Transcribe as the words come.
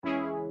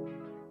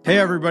Hey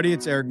everybody,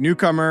 it's Eric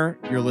Newcomer.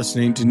 You're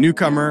listening to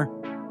Newcomer.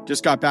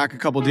 Just got back a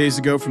couple days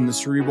ago from the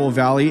Cerebral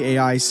Valley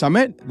AI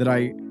Summit that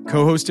I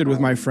co-hosted with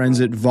my friends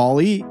at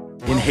Volley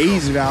in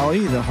Hayes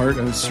Valley, the heart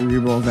of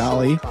Cerebral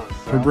Valley.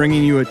 We're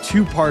bringing you a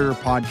two-parter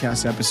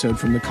podcast episode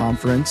from the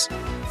conference.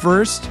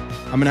 First,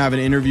 I'm going to have an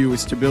interview with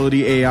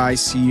Stability AI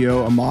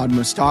CEO Emad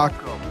Mostaque.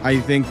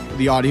 I think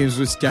the audience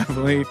was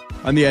definitely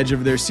on the edge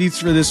of their seats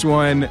for this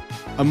one.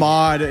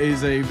 Emad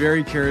is a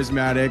very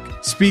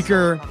charismatic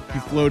speaker. He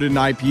floated an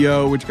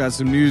IPO, which got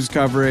some news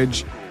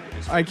coverage.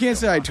 I can't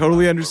say I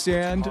totally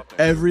understand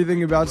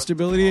everything about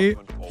Stability.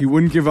 He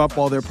wouldn't give up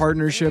all their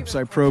partnerships.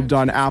 I probed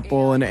on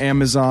Apple and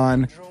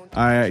Amazon.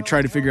 I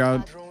tried to figure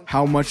out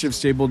how much of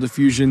Stable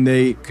Diffusion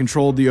they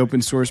controlled the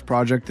open source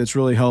project that's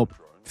really helped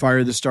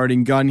fire the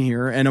starting gun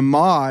here. And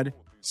Emad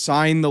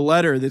signed the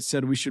letter that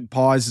said we should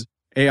pause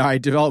AI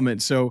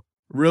development. So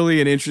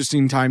really an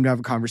interesting time to have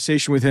a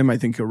conversation with him. I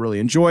think he'll really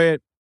enjoy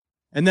it.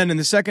 And then in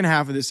the second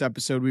half of this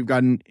episode, we've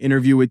got an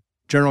interview with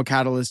General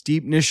Catalyst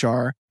Deep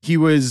Nishar. He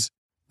was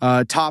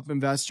a top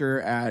investor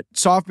at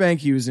SoftBank.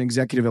 He was an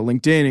executive at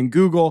LinkedIn and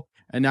Google,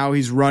 and now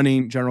he's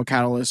running General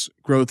Catalyst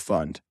Growth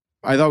Fund.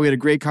 I thought we had a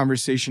great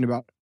conversation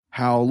about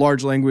how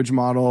large language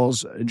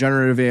models,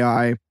 generative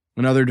AI,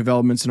 and other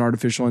developments in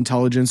artificial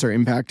intelligence are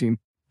impacting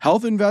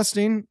health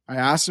investing. I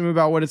asked him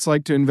about what it's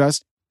like to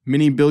invest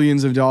many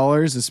billions of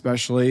dollars,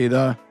 especially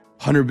the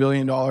 $100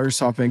 billion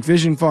SoftBank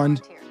Vision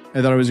Fund.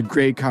 I thought it was a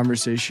great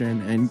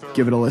conversation, and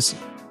give it a listen.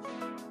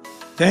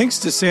 Thanks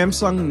to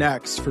Samsung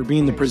Next for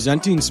being the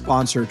presenting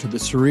sponsor to the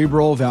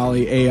Cerebral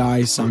Valley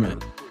AI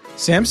Summit.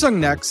 Samsung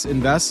Next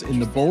invests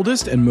in the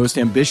boldest and most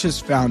ambitious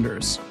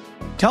founders.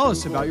 Tell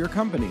us about your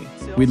company.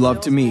 We'd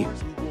love to meet.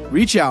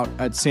 Reach out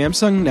at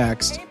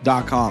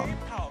samsungnext.com.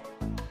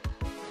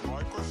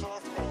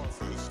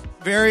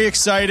 Very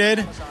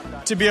excited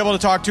to be able to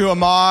talk to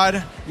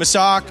Emad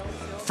Mostaque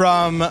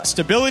from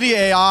Stability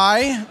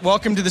AI.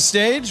 Welcome to the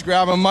stage.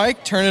 Grab a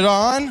mic, turn it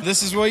on.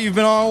 This is what you've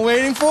been all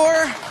waiting for.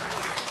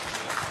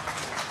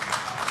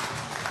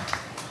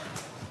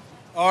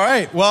 All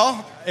right,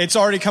 well, it's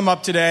already come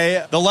up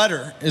today. The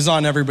letter is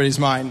on everybody's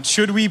mind.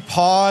 Should we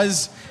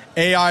pause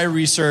AI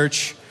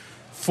research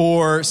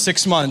for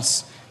 6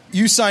 months?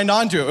 You signed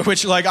on to it,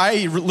 which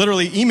I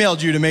literally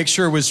emailed you to make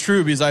sure was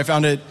true because I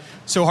found it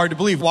so hard to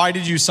believe. Why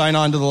did you sign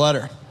on to the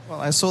letter? Well,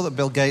 I saw that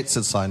Bill Gates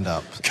had signed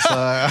up, so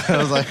I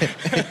was like,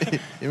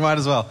 you might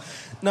as well.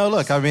 No,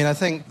 look, I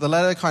think the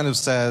letter kind of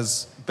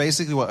says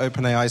basically what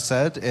OpenAI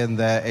said in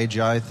their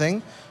AGI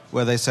thing,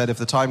 where they said if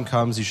the time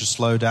comes, you should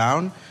slow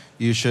down,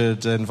 you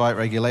should invite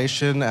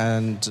regulation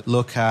and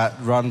look at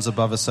runs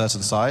above a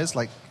certain size.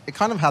 It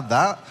kind of had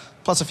that,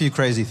 plus a few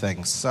crazy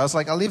things. So I was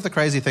like, I'll leave the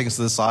crazy things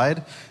to the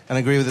side and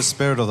agree with the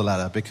spirit of the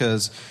letter,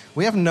 because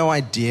we have no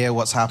idea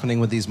what's happening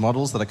with these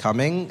models that are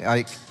coming.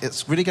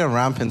 It's really going to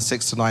ramp in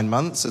 6 to 9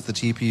 months. It's the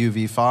TPU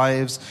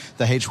V5s,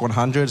 the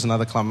H100s, and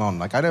other come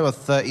on. I know a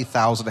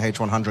 30,000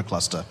 H100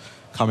 cluster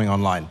coming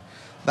online.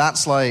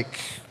 That's 8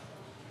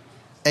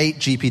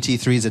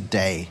 GPT-3s a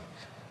day.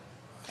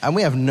 And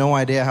we have no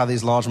idea how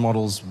these large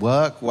models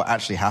work, what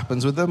actually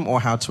happens with them,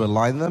 or how to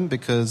align them,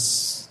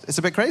 because it's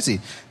a bit crazy.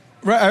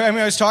 Right. I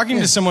was talking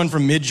to someone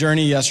from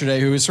Midjourney yesterday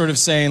who was sort of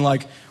saying,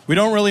 we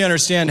don't really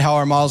understand how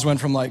our models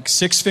went from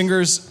 6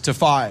 fingers to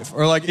 5.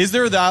 Or is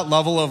there that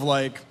level of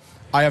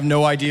I have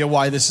no idea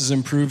why this has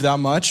improved that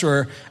much?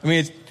 Or,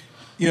 why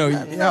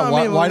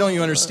don't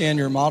you understand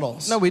your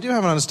models? No, we do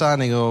have an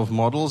understanding of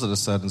models at a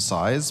certain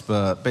size,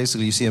 but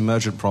basically you see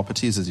emergent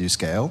properties as you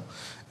scale.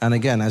 And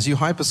again, as you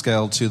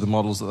hyperscale to the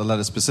models that the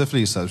letter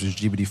specifically says, which is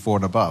GPT-4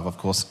 and above, of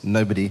course,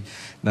 nobody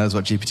knows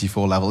what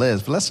GPT-4 level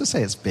is, but let's just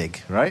say it's big,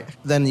 right?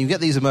 Then you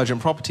get these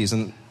emergent properties,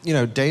 and,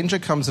 danger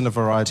comes in a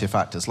variety of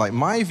factors.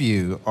 My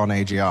view on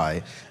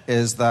AGI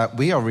is that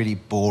we are really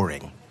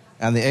boring,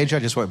 and the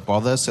AGI just won't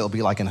bother, so it'll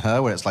be like in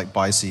Her, where it's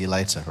bye, see you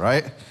later,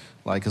 right?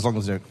 As long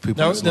as they don't poop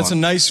on it. That's a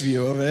nice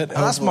view of it.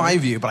 That's my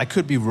view, but I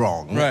could be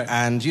wrong. Right.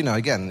 And,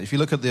 again, if you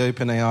look at the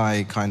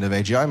OpenAI kind of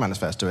AGI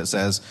manifesto, it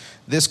says,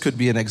 this could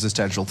be an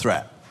existential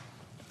threat.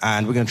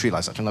 And we're going to treat it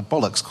like such. I'm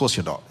bollocks, of course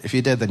you're not. If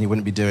you did, then you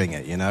wouldn't be doing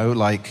it,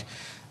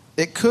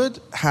 It could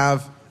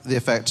have the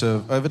effect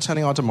of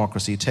overturning our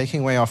democracy,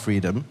 taking away our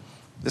freedom.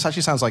 This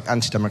actually sounds like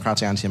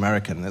anti-democratic,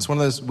 anti-American. It's one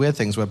of those weird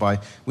things whereby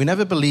we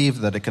never believed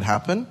that it could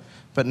happen,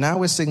 but now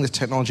we're seeing this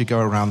technology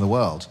go around the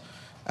world.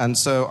 And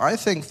so I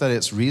think that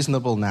it's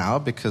reasonable now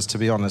because, to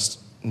be honest,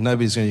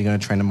 nobody's going to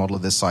train a model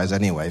of this size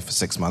anyway for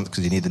 6 months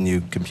because you need the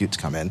new compute to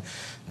come in,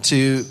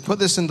 to put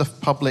this in the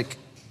public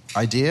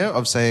idea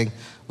of saying,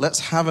 let's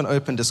have an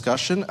open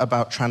discussion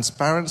about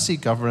transparency,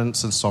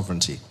 governance, and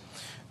sovereignty.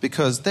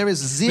 Because there is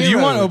zero... Do you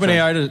want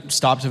OpenAI to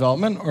stop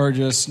development or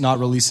just not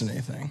release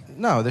anything?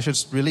 No, they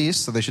should release,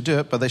 so they should do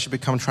it, but they should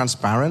become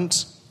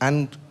transparent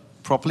and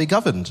properly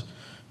governed.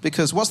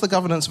 Because what's the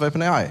governance of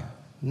OpenAI?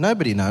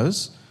 Nobody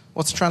knows.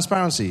 What's the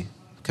transparency?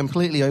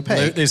 Completely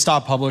opaque. They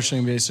stopped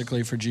publishing,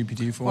 basically, for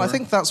GPT-4. Well, I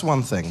think that's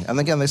one thing. And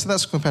again, they said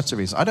that's a competitive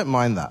reason. I don't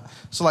mind that.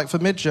 So, for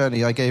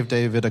Midjourney, I gave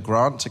David a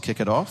grant to kick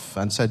it off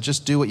and said,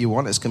 just do what you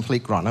want. It's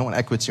complete grant. I don't want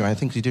equity or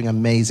anything because you're doing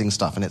amazing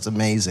stuff, and it's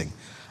amazing.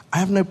 I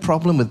have no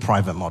problem with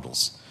private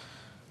models.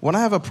 What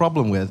I have a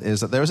problem with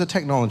is that there is a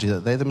technology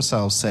that they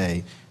themselves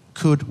say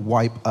could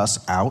wipe us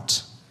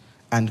out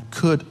and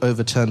could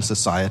overturn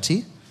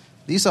society.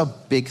 These are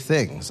big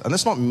things. And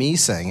it's not me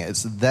saying it,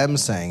 it's them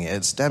saying it,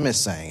 it's Demis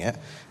saying it.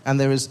 And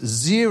there is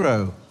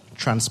zero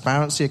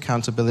transparency,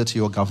 accountability,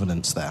 or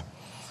governance there.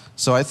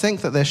 So I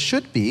think that there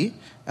should be,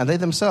 and they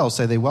themselves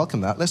say they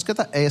welcome that. Let's get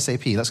that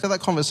ASAP. Let's get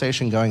that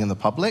conversation going in the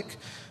public.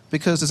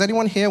 Because does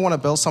anyone here want to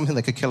build something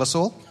that could kill us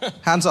all?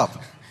 Hands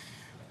up.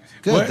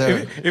 Good.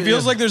 Well, it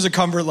feels like there's a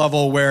comfort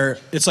level where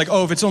it's like,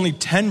 oh, if it's only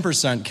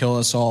 10% kill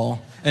us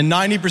all, and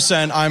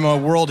 90% I'm a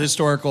world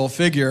historical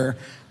figure,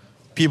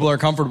 people are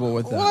comfortable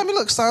with that. Well, I mean,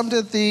 look, Sam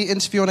did the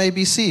interview on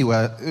ABC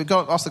where we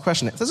got asked the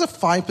question, if there's a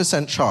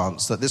 5%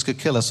 chance that this could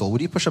kill us all,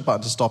 would you push a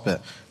button to stop it?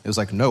 It was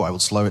like, no, I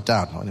would slow it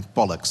down. I mean,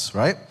 bollocks,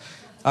 right?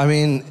 I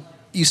mean,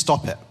 you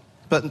stop it.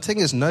 But the thing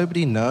is,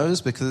 nobody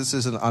knows because this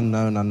is an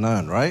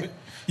unknown, right?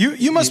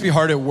 You must be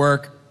hard at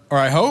work, or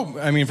I hope,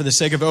 I mean, for the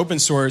sake of open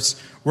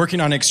source, working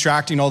on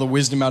extracting all the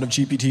wisdom out of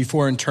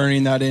GPT-4 and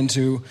turning that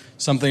into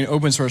something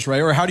open source,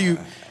 right? Or how do you...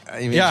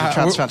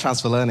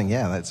 transfer learning,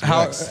 yeah.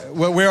 That's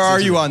where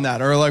are you on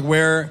that? Or like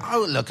where...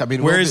 Oh, look, I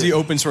mean... Where is the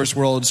open source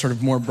world sort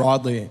of more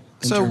broadly?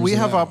 So we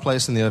have our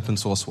place in the open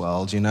source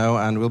world,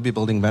 and we'll be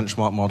building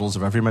benchmark models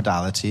of every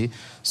modality.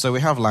 So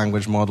we have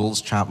language models,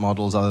 chat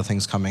models, other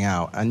things coming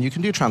out. And you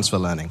can do transfer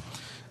learning.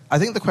 I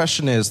think the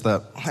question is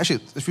that,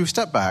 actually, if you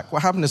step back,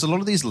 what happened is a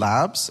lot of these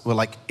labs were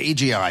like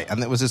AGI,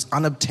 and it was this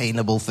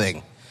unobtainable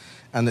thing.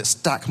 And it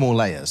stacked more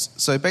layers.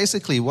 So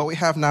basically, what we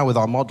have now with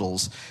our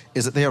models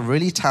is that they are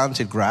really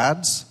talented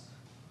grads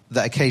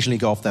that occasionally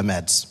go off their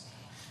meds.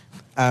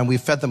 And we've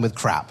fed them with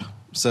crap.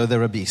 So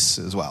they're obese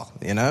as well,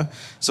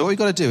 So what we've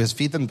got to do is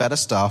feed them better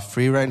stuff,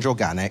 free-range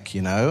organic,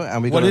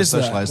 and we've got to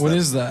socialize them. What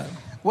is that?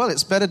 Well,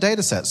 it's better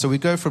data sets. So we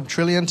go from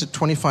trillion to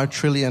 25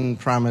 trillion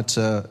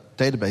parameter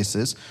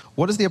databases.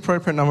 What is the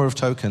appropriate number of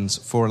tokens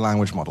for a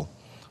language model?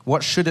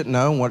 What should it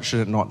know and what should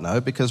it not know?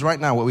 Because right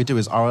now what we do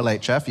is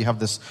RLHF. You have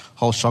this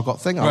whole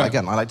Shoggoth thing. Right.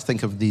 Again, I like to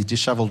think of the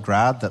disheveled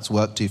grad that's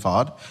worked too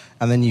hard,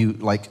 and then you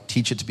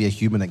teach it to be a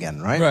human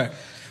again, right? Right.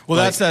 Well,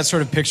 that's that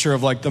sort of picture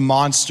of the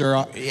monster,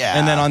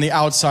 and then on the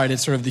outside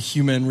it's sort of the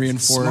human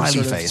reinforced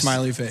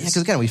smiley face. Yeah, because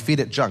again, we feed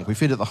it junk. We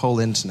feed it the whole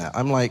internet.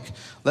 I'm like,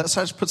 let's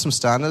actually put some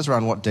standards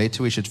around what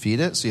data we should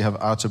feed it, so you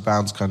have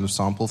out-of-bounds kind of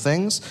sample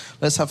things.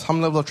 Let's have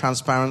some level of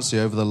transparency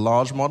over the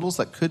large models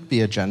that could be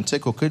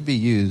agentic or could be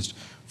used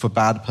for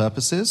bad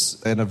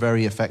purposes in a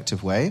very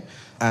effective way.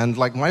 And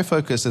my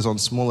focus is on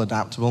small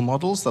adaptable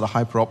models that are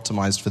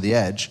hyper-optimized for the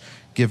edge,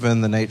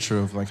 given the nature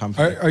of my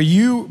company. Are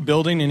you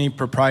building any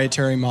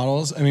proprietary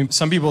models? I mean,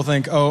 some people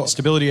think,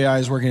 Stability AI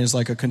is working as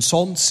a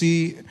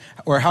consultancy,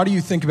 or how do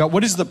you think about,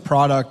 what is the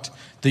product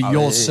that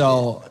you'll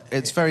sell?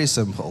 It's very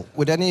simple.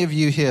 Would any of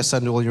you here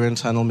send all your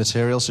internal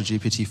materials to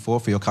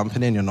GPT-4 for your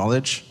company and your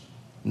knowledge?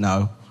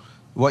 No.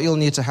 What you'll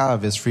need to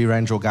have is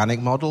free-range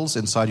organic models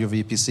inside your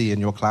VPC in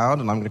your cloud,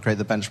 and I'm going to create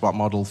the benchmark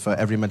model for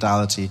every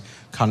modality,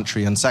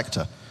 country, and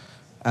sector.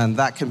 And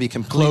that can be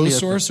completely closed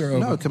source or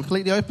open? No,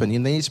 completely open. They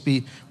need to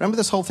be. Remember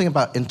this whole thing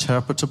about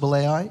interpretable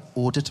AI,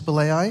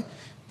 auditable AI?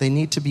 They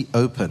need to be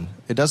open.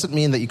 It doesn't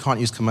mean that you can't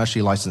use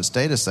commercially licensed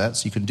data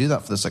sets. You can do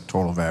that for the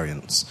sectoral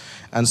variants.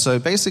 And so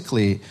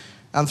basically,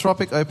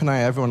 Anthropic,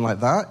 OpenAI, everyone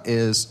like that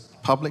is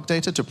public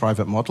data to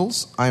private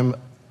models. I'm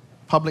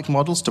public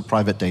models to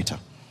private data.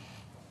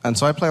 And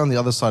so I play on the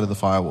other side of the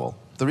firewall.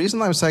 The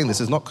reason I'm saying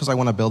this is not because I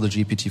want to build a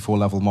GPT-4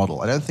 level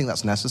model. I don't think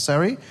that's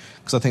necessary,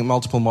 because I think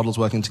multiple models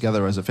working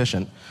together is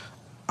efficient.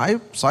 I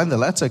signed the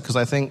letter because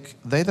I think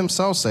they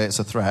themselves say it's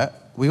a threat.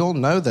 We all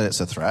know that it's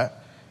a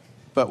threat,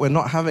 but we're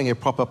not having a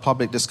proper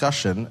public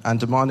discussion and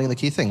demanding the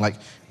key thing.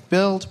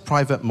 Build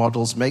private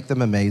models, make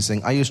them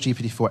amazing. I use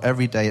GPT-4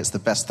 every day. It's the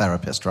best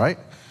therapist, right?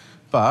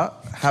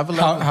 But have a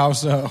look. How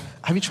so?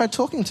 Have you tried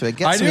talking to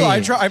it? I do.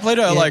 I played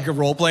a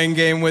role-playing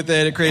game with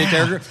it. It created a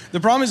character. The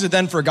problem is it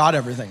then forgot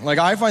everything.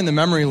 I find the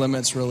memory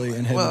limits really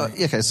inhibiting. Well,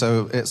 okay,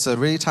 so it's a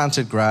really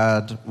talented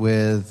grad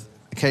with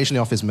occasionally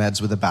off his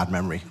meds with a bad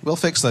memory. We'll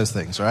fix those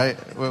things, right?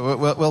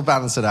 We'll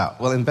balance it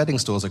out. Well, embedding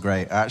stores are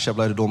great. I actually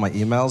uploaded all my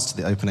emails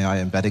to the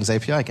OpenAI embeddings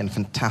API. Again,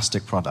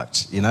 fantastic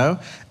product,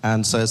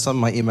 And so some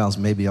of my emails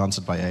may be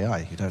answered by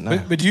AI. You don't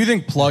know. But do you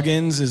think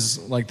plugins is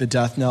the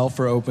death knell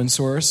for open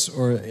source?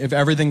 Or if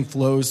everything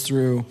flows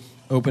through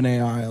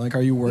OpenAI,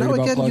 are you worried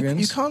about plugins?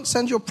 You can't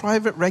send your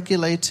private,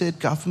 regulated,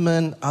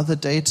 government, other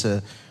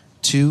data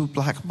to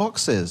black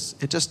boxes.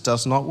 It just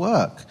does not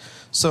work.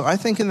 So I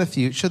think in the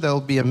future there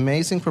will be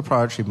amazing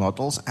proprietary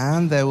models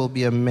and there will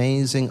be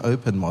amazing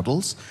open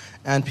models,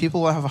 and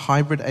people will have a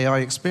hybrid AI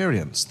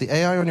experience. The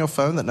AI on your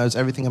phone that knows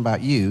everything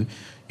about you,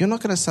 you're not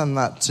going to send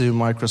that to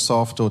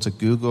Microsoft or to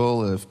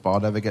Google if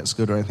Bard ever gets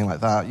good or anything like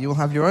that. You will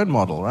have your own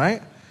model,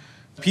 right?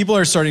 People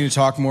are starting to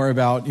talk more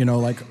about,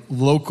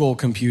 local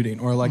computing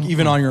or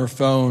even on your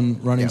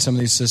phone running some of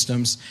these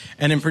systems.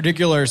 And in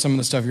particular, some of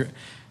the stuff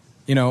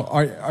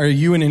Are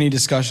you in any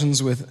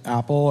discussions with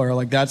Apple, or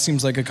like that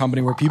seems like a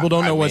company where people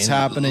don't know what's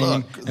happening,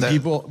 and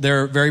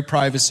they're very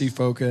privacy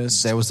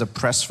focused. There was a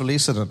press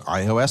release and an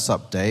iOS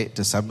update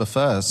December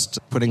 1st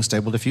putting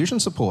Stable Diffusion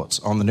support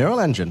on the neural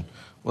engine.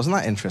 Wasn't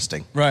that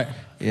interesting? Right.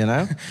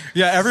 Yeah,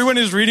 everyone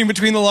is reading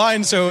between the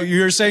lines, so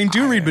you're saying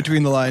do read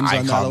between the lines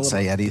on that. I can't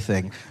say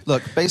anything.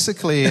 Look,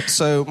 basically,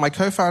 so my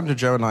co-founder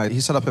Joe and I, he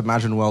set up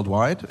Imagine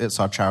Worldwide. It's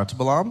our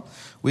charitable arm.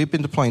 We've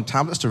been deploying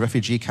tablets to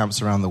refugee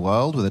camps around the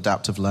world with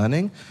adaptive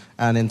learning,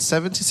 and in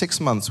 76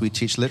 months, we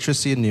teach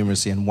literacy and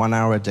numeracy in 1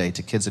 hour a day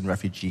to kids in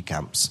refugee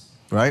camps,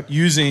 right?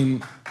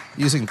 Using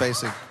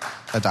basic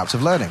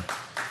adaptive learning.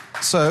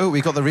 So we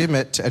got the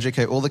remit to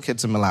educate all the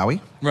kids in Malawi.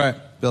 Right.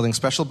 Building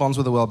special bonds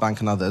with the World Bank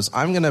and others.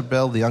 I'm going to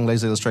build the Young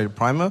Lazy Illustrated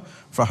Primer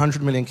for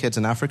 100 million kids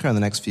in Africa in the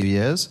next few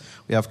years.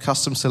 We have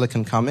custom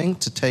silicon coming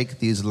to take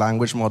these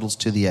language models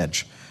to the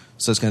edge.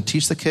 So it's going to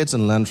teach the kids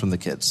and learn from the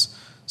kids.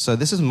 So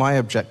this is my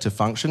objective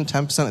function.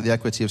 10% of the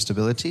equity of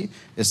stability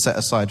is set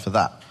aside for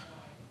that.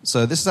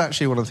 So this is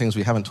actually one of the things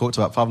we haven't talked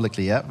about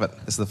publicly yet,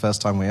 but this is the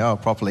first time we are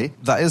properly.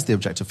 That is the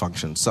objective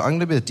function. So I'm going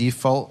to be the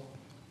default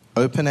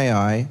open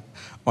AI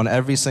on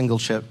every single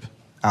chip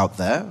out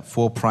there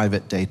for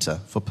private data,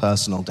 for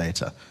personal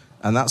data.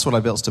 And that's what I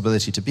built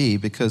stability to be,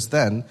 because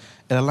then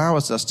it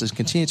allows us to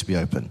continue to be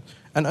open.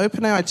 And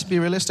OpenAI, to be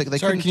realistic,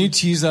 Sorry, can you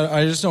tease that?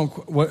 I just don't...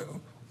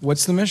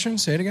 What's the mission?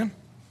 Say it again.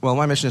 Well,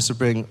 my mission is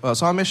to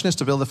our mission is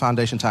to build the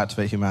foundation to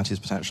activate humanity's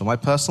potential. My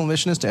personal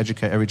mission is to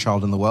educate every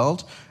child in the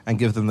world and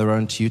give them their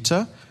own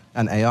tutor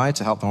and AI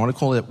to help them. I want to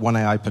call it one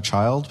AI per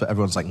child, but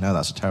everyone's like, no,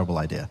 that's a terrible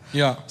idea.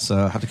 Yeah. So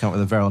I have to come up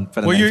with a better name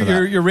for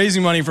that. You're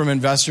raising money from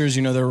investors.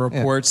 There are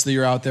reports that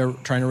you're out there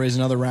trying to raise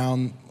another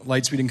round.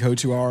 Lightspeed and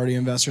Coatue are already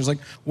investors. Like,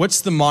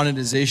 what's the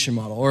monetization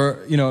model? Or,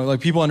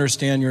 people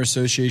understand your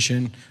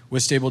association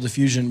with Stable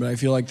Diffusion, but I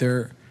feel like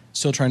they're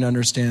still trying to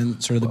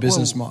understand sort of the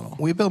business model.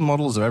 We build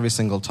models of every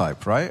single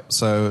type, right?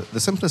 So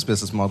the simplest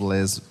business model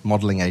is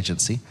modeling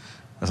agency,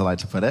 as I like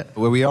to put it,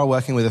 where we are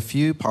working with a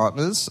few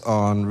partners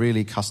on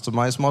really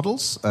customized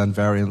models and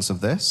variants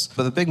of this.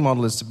 But the big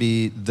model is to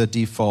be the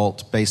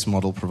default base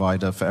model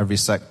provider for every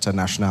sector,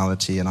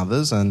 nationality, and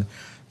others. And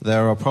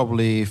there are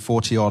probably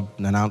 40-odd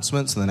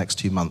announcements in the next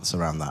 2 months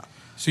around that.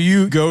 So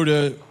you go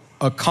to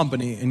a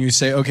company and you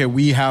say, okay,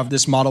 we have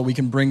this model we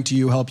can bring to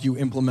you, help you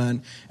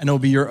implement, and it'll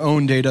be your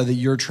own data that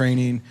you're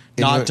training,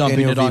 not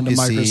dumping it onto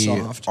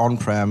Microsoft.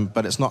 On-prem,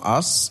 but it's not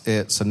us.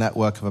 It's a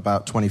network of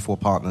about 24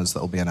 partners that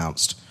will be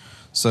announced.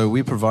 So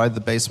we provide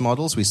the base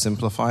models, we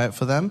simplify it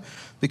for them,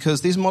 because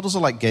these models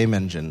are like game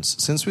engines.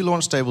 Since we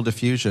launched Stable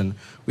Diffusion,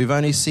 we've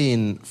only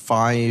seen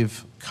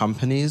 5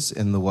 companies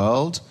in the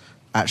world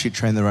actually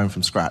train their own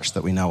from scratch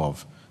that we know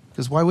of.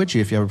 Because why would you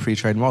if you have a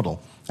pre-trained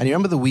model? And you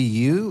remember the Wii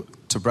U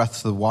to Breath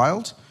of the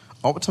Wild?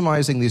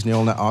 Optimizing these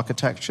neural net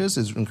architectures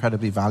is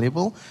incredibly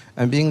valuable,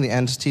 and being the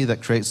entity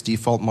that creates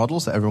default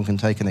models that everyone can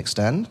take and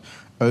extend,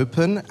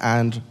 open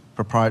and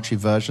proprietary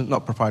version,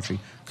 not proprietary,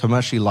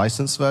 commercially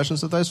licensed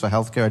versions of those for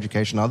healthcare,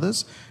 education,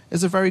 others,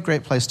 is a very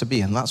great place to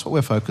be, and that's what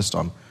we're focused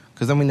on,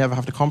 because then we never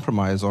have to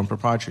compromise on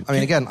proprietary. I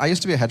mean, again, I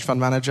used to be a hedge fund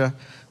manager.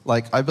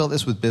 Like, I built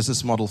this with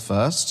business model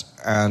first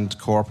and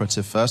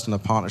cooperative first and a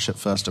partnership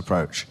first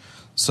approach.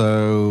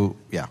 So,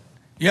 yeah.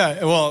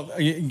 Yeah, well,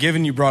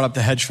 given you brought up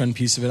the hedge fund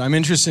piece of it, I'm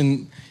interested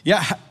in,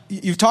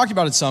 you've talked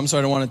about it some, so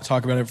I don't want to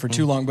talk about it for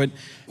too long, but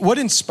what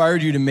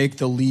inspired you to make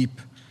the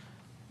leap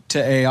to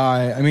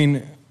AI? I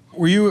mean,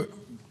 were you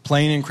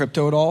playing in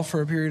crypto at all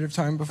for a period of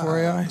time before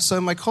AI?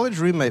 So my college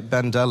roommate,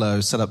 Ben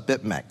Dello, set up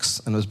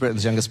BitMEX and was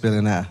Britain's youngest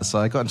billionaire. So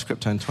I got into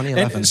crypto in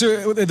 2011. And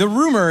so the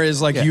rumor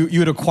is you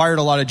had acquired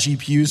a lot of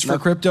GPUs for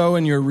crypto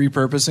and you're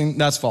repurposing.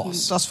 That's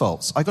false. That's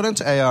false. I got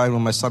into AI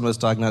when my son was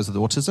diagnosed with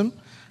autism.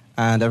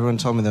 And everyone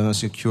told me there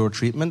was a cure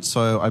treatment.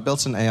 So I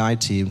built an AI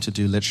team to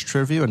do literature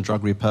review and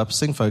drug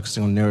repurposing,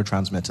 focusing on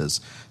neurotransmitters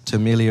to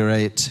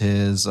ameliorate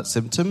his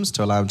symptoms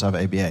to allow him to have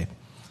ABA.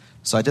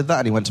 So I did that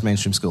and he went to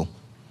mainstream school.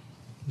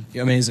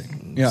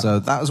 Amazing. Yeah. So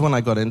that was when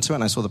I got into it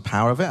and I saw the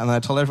power of it. And I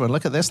told everyone,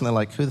 look at this. And they're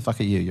like, who the fuck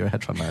are you? You're a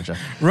hedge fund manager.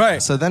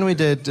 Right. So then we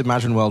did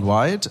Imagine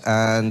Worldwide.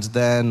 And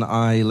then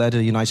I led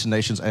a United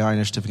Nations AI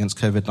initiative against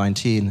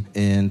COVID-19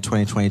 in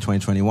 2020,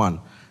 2021.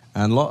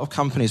 And a lot of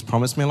companies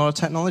promised me a lot of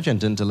technology and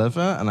didn't deliver.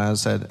 And I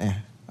said, I'm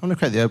going to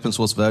create the open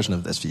source version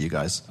of this for you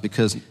guys.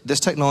 Because this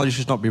technology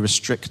should not be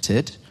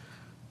restricted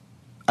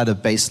at a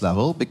base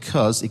level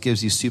because it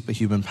gives you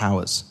superhuman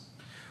powers.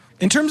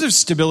 In terms of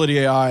Stability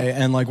AI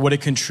and what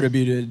it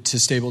contributed to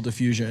Stable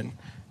Diffusion,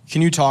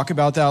 can you talk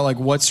about that?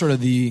 What's sort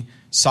of the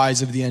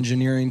size of the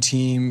engineering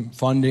team,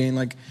 funding?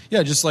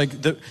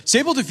 The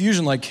Stable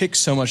Diffusion kicks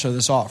so much of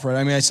this off, right?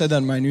 I mean, I said that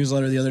in my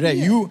newsletter the other day.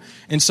 Yeah. You,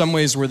 in some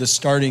ways, were the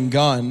starting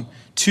gun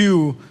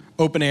to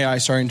OpenAI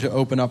starting to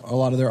open up a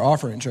lot of their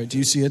offerings, right? Do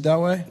you see it that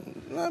way?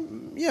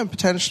 Yeah,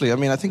 potentially. I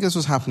mean, I think this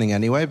was happening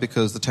anyway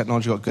because the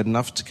technology got good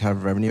enough to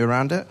have revenue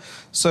around it.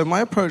 So my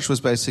approach was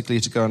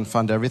basically to go and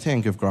fund everything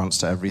and give grants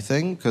to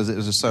everything because it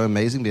was just so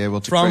amazing to be able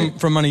to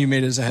From money you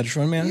made as a hedge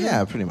fund manager?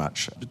 Yeah, pretty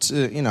much. But,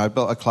 I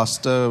built a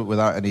cluster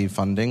without any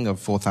funding of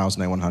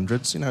 4,000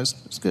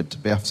 A100s. It's good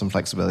to have some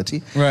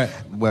flexibility. Right.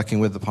 Working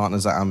with the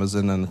partners at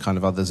Amazon and kind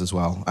of others as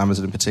well.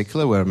 Amazon in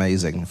particular were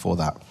amazing for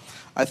that.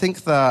 I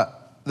think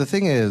that the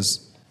thing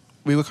is,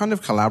 we were kind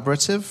of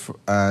collaborative,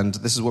 and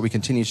this is what we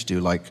continue to do.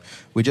 Like,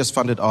 we just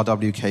funded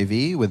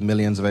RWKV with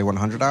millions of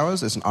A100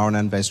 hours. It's an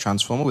RNN-based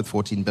transformer with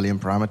 14 billion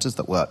parameters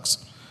that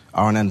works.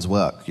 RNNs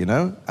work,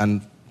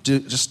 and do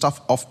just stuff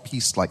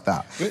off-piste like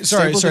that.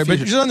 Sorry, but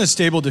just on the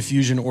Stable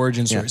Diffusion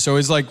origin story. Yeah. So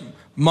it's like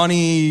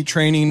money,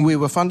 training. We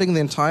were funding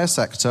the entire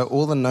sector,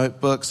 all the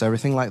notebooks,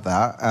 everything like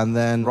that. And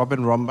then Robin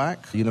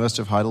Rombach,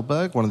 University of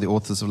Heidelberg, one of the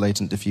authors of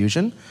Latent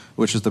Diffusion,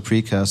 which was the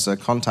precursor,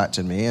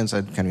 contacted me and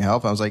said, "Can you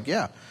help?" I was like,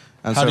 "Yeah."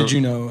 And How did you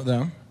know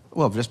them?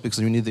 Well, just because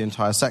we knew the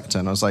entire sector.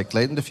 And I was like,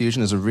 latent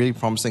diffusion is a really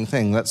promising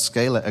thing. Let's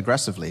scale it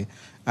aggressively.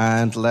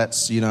 And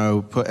let's,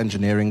 put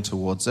engineering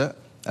towards it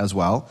as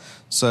well.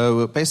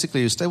 So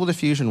basically, Stable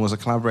Diffusion was a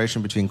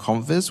collaboration between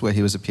CompVis, where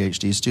he was a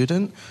PhD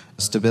student,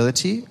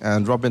 Stability,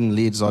 and Robin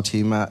leads our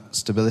team at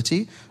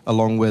Stability,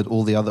 along with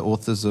all the other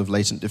authors of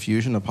Latent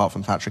Diffusion, apart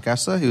from Patrick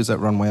Esser, who's at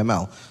Runway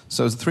ML.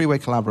 So it was a three-way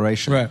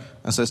collaboration. Right.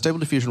 And so Stable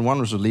Diffusion 1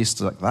 was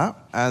released like that.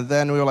 And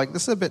then we were like,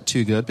 this is a bit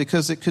too good,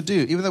 because it could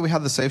do, even though we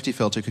had the safety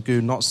filter, it could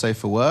do not safe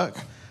for work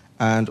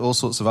and all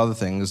sorts of other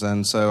things.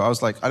 And so I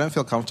was like, I don't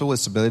feel comfortable with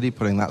Stability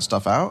putting that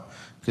stuff out.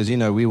 Because,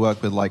 we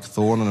work with like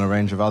Thorn and a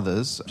range of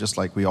others, just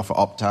like we offer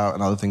opt-out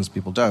and other things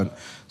people don't.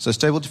 So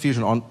Stable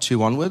Diffusion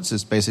 2 onwards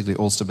is basically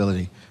all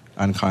Stability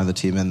and kind of the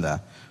team in there.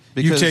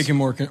 You've taken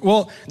more...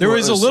 there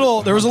was a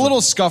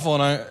little scuffle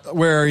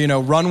where,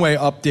 Runway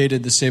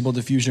updated the Stable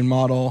Diffusion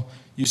model.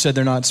 You said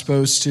they're not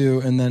supposed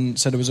to and then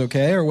said it was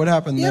okay, or what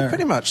happened there? Yeah,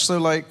 pretty much.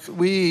 So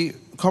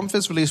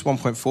ComFizz released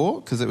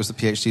 1.4 because it was the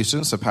PhD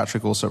student, so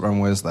Patrick also at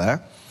Runway is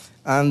there.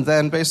 And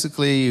then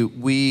basically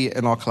we,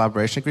 in our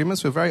collaboration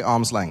agreements, we're very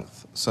arm's length.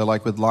 So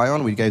like with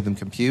Lion, we gave them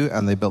compute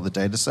and they built the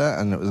data set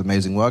and it was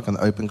amazing work and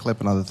the open clip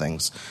and other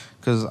things.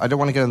 Because I don't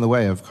want to get in the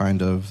way of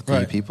kind of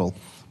the people.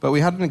 But we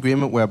had an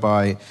agreement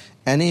whereby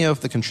any of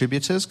the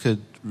contributors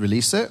could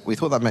release it. We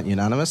thought that meant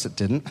unanimous. It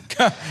didn't.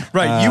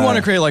 Right. You want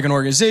to create like an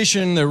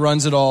organization that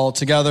runs it all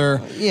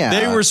together. Yeah.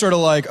 They were sort of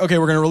like, okay,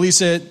 we're going to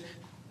release it.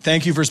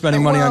 Thank you for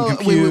spending money on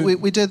compute.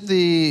 We did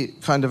the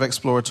kind of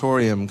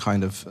exploratorium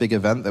kind of big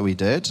event that we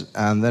did,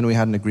 and then we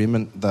had an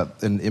agreement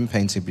that in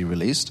painting be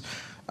released.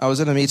 I was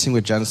in a meeting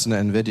with Jensen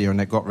at NVIDIA,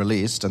 and it got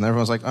released, and everyone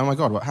was like, oh my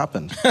God, what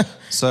happened?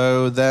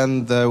 So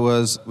then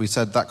we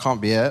said, that can't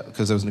be it,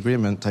 because there was an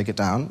agreement, take it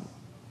down.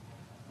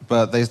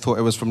 But they thought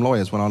it was from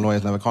lawyers, when our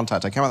lawyers never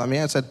contacted. I came out of that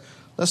meeting and said,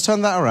 let's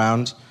turn that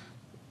around.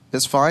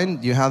 It's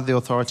fine. You have the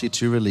authority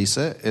to release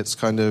it. It's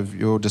kind of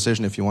your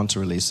decision if you want to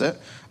release it.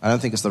 I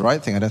don't think it's the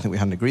right thing. I don't think we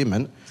had an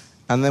agreement.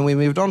 And then we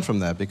moved on from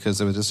there because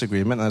there was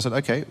disagreement. And I said,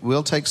 okay,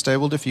 we'll take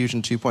Stable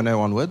Diffusion 2.0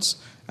 onwards,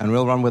 and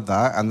we'll run with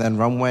that. And then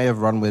Runway have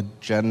run with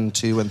Gen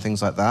 2 and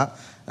things like that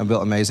and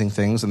built amazing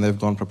things, and they've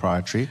gone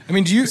proprietary. I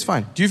mean, it's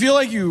fine. Do you feel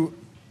like you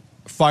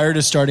fired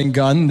a starting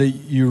gun that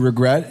you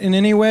regret in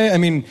any way? I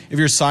mean, if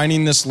you're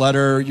signing this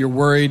letter, you're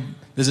worried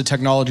there's a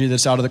technology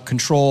that's out of the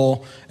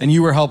control, and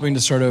you were helping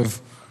to sort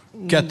of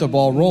get the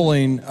ball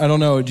rolling. I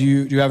don't know. Do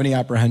you have any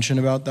apprehension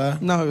about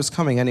that? No, it was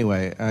coming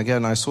anyway.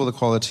 Again, I saw the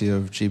quality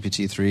of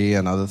GPT-3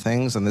 and other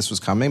things, and this was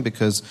coming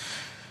because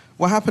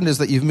what happened is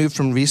that you've moved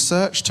from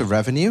research to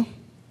revenue,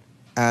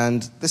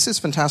 and this is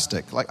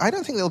fantastic. Like, I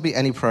don't think there'll be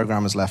any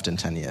programmers left in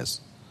 10 years.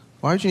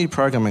 Why would you need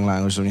programming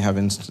language when you have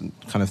instant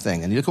kind of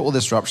thing? And you look at all the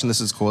disruption this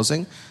is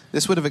causing,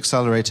 this would have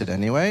accelerated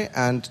anyway.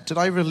 And did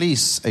I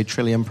release a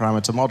trillion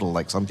parameter model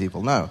like some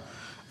people? No.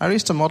 I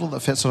released a model that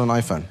fits on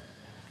an iPhone.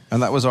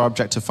 And that was our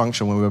objective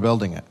function when we were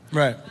building it.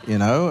 Right.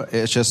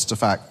 It's just the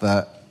fact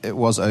that it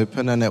was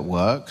open and it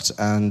worked,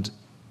 and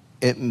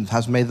it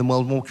has made the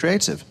world more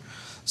creative.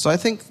 So I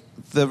think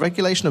the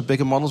regulation of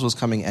bigger models was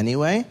coming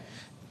anyway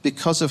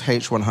because of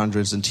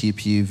H100s and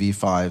TPU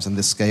v5s and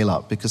this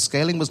scale-up, because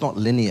scaling was not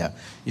linear.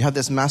 You had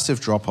this massive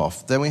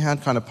drop-off. Then we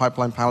had kind of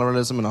pipeline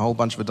parallelism and a whole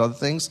bunch of other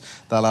things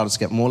that allowed us to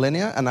get more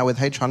linear. And now with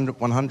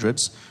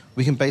H100s,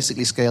 we can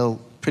basically scale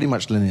pretty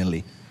much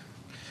linearly.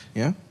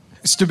 Yeah?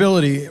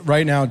 Stability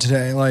right now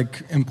today,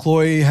 like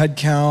employee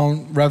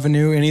headcount,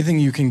 revenue, anything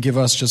you can give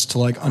us just to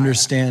like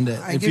understand it.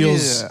 It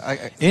feels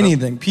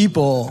anything.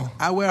 People.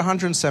 We're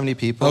 170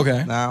 people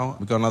now.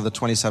 We've got another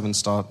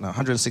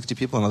 160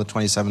 people, another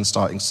 27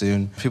 starting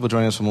soon. People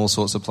joining us from all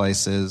sorts of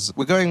places.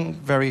 We're going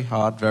very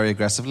hard, very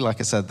aggressively. Like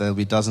I said, there'll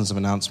be dozens of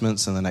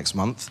announcements in the next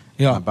month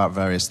about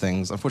various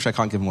things. Unfortunately, I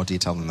can't give more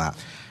detail than that.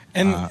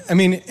 And, I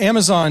mean,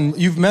 Amazon,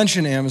 you've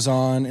mentioned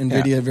Amazon,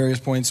 NVIDIA at various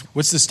points.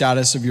 What's the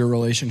status of your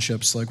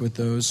relationships like with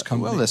those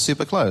companies? Well, they're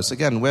super close.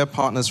 Again, we're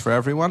partners for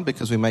everyone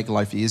because we make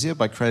life easier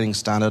by creating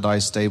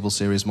standardized, stable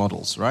series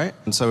models, right?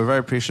 And so we're very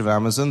appreciative of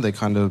Amazon. They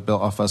kind of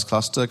built our first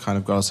cluster, kind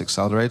of got us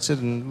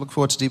accelerated, and look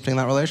forward to deepening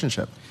that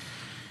relationship.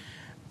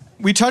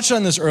 We touched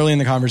on this early in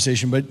the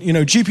conversation, but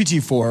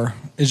GPT-4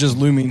 is just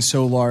looming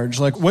so large.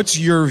 Like, what's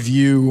your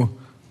view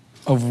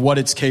of what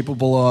it's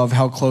capable of,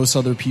 how close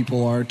other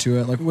people are to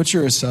it? Like, what's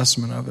your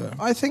assessment of it?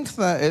 I think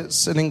that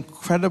it's an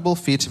incredible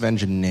feat of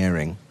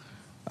engineering.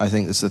 I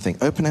think this is the thing.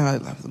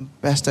 OpenAI have the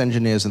best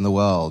engineers in the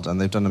world,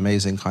 and they've done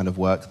amazing kind of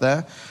work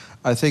there.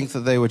 I think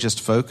that they were just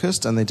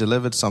focused, and they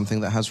delivered something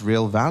that has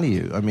real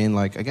value. I mean,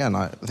 like, again,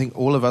 I think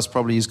all of us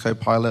probably use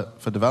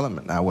Copilot for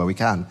development now where we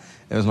can.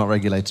 It was not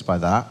regulated by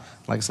that.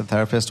 Like I said,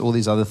 therapist, all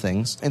these other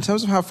things. In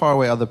terms of how far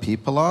away other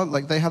people are,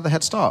 like, they had the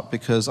head start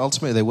because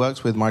ultimately they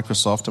worked with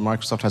Microsoft, and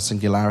Microsoft had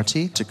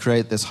Singularity to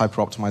create this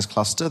hyper-optimized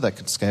cluster that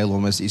could scale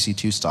almost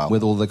EC2 style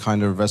with all the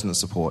kind of resonance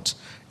support.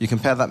 You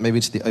compare that maybe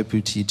to the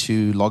OPT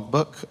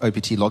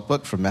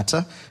logbook from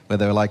Meta, where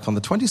they were like, on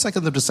the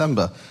 22nd of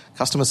December,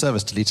 customer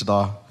service deleted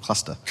our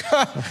cluster.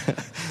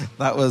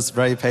 That was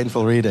very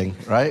painful reading,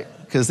 right?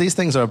 Because these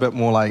things are a bit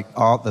more like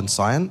art than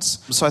science.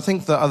 So I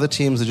think that other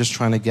teams are just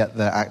trying to get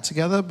their act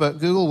together, but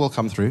Google will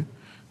come through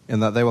in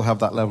that they will have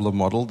that level of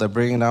model. They're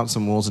bringing out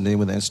some walls and dealing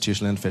with the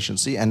institutional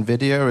inefficiency.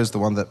 NVIDIA is the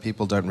one that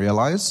people don't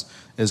realize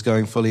is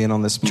going fully in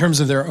on this. In terms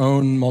of their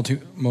own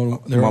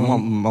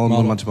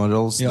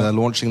multimodals, yeah. They're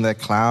launching their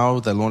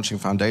cloud, they're launching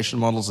foundation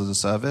models as a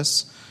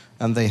service,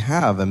 and they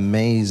have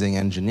amazing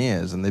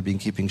engineers, and they've been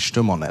keeping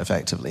Stum on it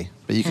effectively.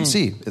 But you can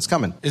see it's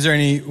coming. Is there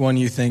anyone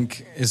you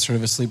think is sort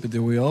of asleep at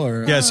the wheel?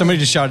 Or yeah, somebody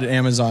just shouted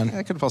Amazon.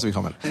 I could possibly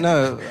comment.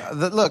 No,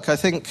 look, I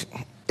think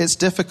it's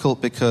difficult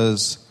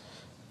because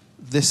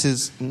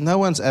no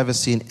one's ever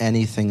seen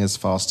anything as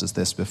fast as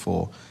this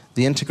before.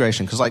 The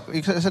integration, because like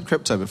you said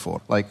crypto before,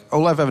 like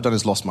all I've ever done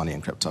is lost money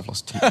in crypto. I've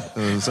lost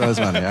so much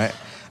money, right?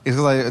 It's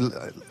like,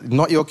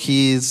 not your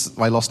keys,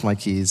 I lost my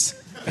keys.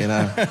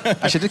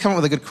 Actually, I did come up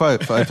with a good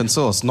quote for open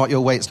source. Not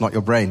your weights, not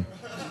your brain.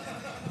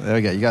 There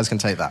we go. You guys can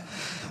take that.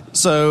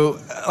 So,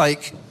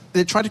 like,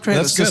 they tried to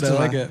create a system.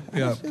 That's good.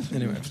 I like it. Yeah.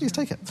 Anyway. Please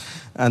take it.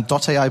 And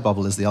 .ai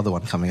bubble is the other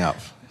one coming up.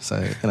 So,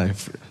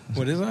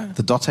 What is that?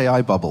 The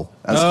 .ai bubble.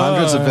 As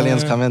hundreds of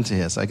billions come into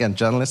here. So, again,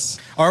 journalists.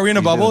 Are we in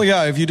a bubble?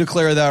 Yeah, if you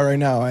declare that right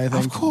now, I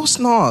think. Of course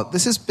not.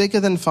 This is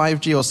bigger than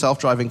 5G or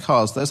self-driving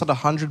cars. Those had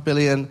 $100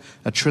 billion,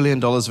 $1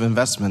 trillion of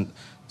investment.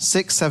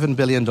 $6-7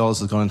 billion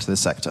has gone into this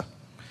sector.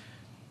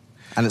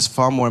 And it's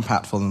far more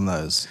impactful than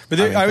those.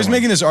 But I was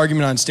making this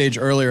argument on stage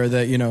earlier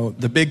that,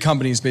 the big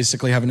companies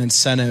basically have an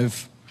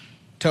incentive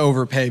to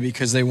overpay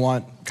because they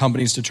want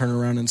companies to turn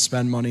around and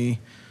spend money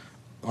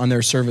on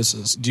their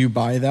services. Do you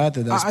buy that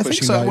that's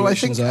pushing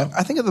valuations up?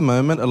 I think at the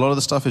moment, a lot of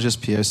the stuff is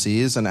just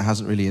POCs and it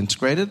hasn't really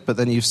integrated. But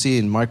then you've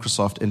seen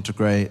Microsoft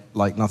integrate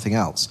like nothing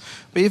else.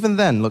 But even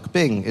then, look,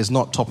 Bing is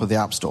not top of the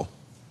App Store,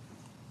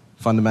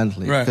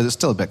 fundamentally, because it's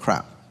still a bit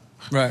crap.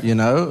 Right.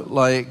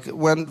 Like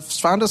when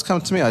founders come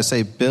to me, I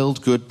say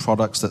build good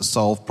products that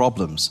solve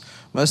problems.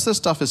 Most of the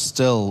stuff is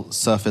still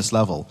surface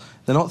level.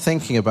 They're not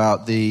thinking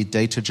about the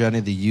data journey,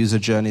 the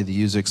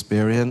user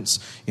experience,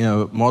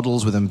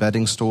 models with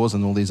embedding stores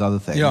and all these other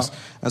things. Yeah.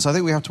 And so I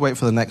think we have to wait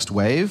for the next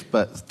wave,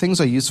 but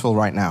things are useful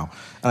right now.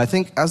 And I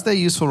think as they're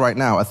useful right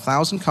now,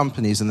 1,000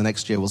 companies in the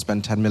next year will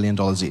spend $10 million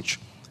each,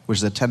 which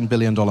is a $10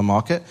 billion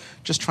market,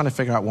 just trying to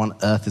figure out what on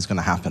earth is going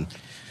to happen.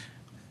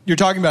 You're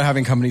talking about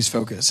having companies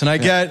focus. And I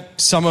get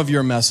some of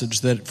your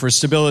message that for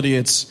stability,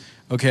 it's,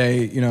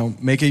 okay,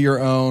 make it your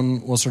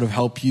own. We'll sort of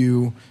help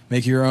you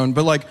make it your own.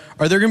 But like,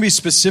 are there going to be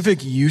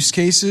specific use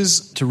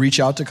cases to reach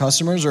out to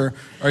customers? Or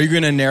are you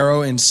going to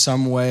narrow in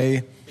some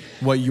way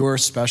what your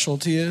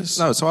specialty is?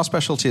 No, so our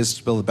specialty is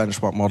to build the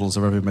benchmark models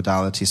of every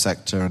modality,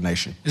 sector, and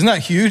nation. Isn't that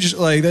huge?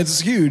 Like, that's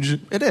huge.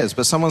 It is,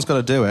 but someone's got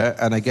to do it.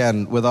 And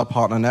again, with our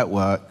partner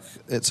network,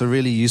 it's a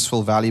really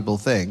useful, valuable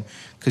thing.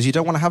 Because you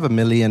don't want to have 1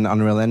 million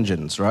Unreal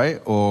Engines,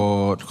 right?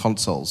 Or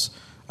consoles.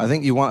 I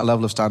think you want a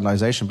level of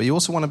standardization, but you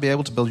also want to be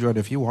able to build your own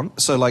if you want.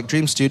 So like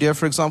Dream Studio,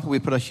 for example, we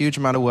put a huge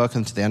amount of work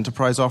into the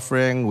enterprise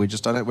offering. We're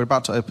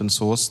about to open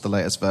source the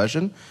latest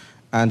version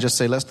and just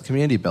say, let the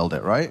community build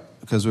it, right?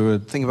 Because we were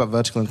thinking about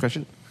vertical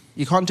integration.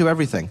 You can't do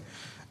everything.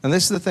 And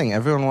this is the thing.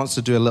 Everyone wants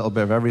to do a little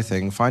bit of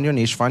everything. Find your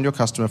niche, find your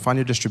customer, find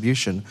your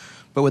distribution.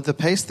 But with the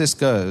pace this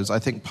goes, I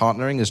think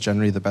partnering is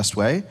generally the best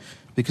way.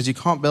 Because you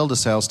can't build a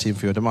sales team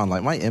for your demand.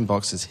 Like, my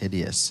inbox is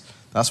hideous.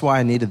 That's why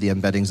I needed the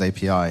embeddings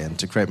API and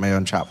to create my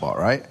own chatbot,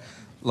 right?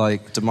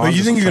 Like, demand. But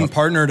you think you can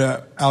partner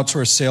to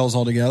outsource sales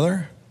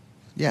altogether?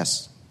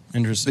 Yes.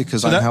 Interesting.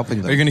 Because I'm helping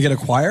them. Are you going to get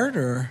acquired,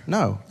 or?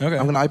 No. Okay.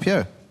 I'm going to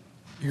IPO.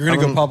 You're going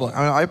to go public.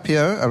 I'm going to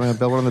IPO. I'm going to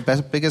build one of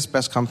the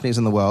best companies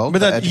in the world. But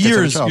that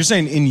years, you're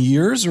saying in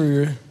years,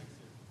 or?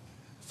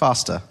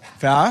 Faster.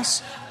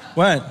 Fast?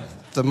 When?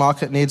 The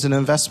market needs an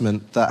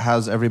investment that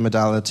has every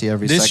modality,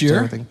 every sector. This year?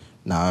 Everything.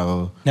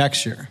 No.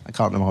 Next year? I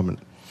can't at the moment.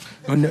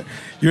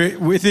 You're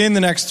within the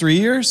next 3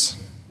 years?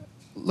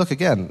 Look,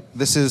 again,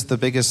 this is the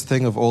biggest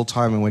thing of all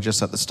time, and we're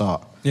just at the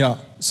start. Yeah.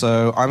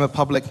 So I'm a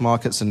public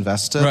markets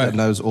investor that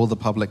knows all the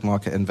public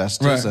market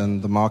investors,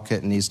 and the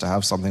market needs to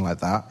have something like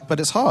that. But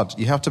it's hard.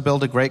 You have to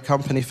build a great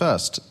company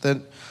first.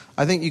 Then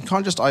I think you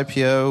can't just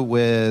IPO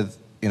with,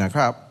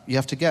 crap. You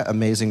have to get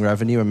amazing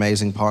revenue,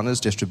 amazing partners,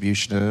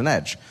 distribution, and an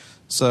edge.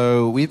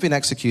 So we've been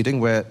executing,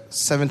 we're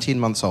 17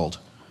 months old,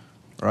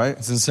 right?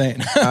 It's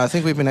insane. I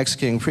think we've been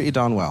executing pretty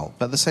darn well.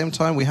 But at the same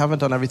time, we haven't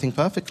done everything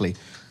perfectly.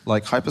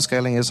 Like,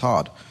 hyperscaling is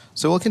hard.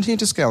 So we'll continue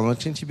to scale, and we'll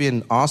continue to be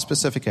in our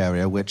specific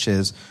area, which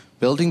is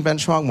building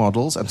benchmark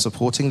models and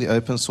supporting the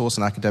open source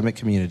and academic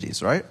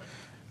communities, right?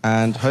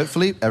 And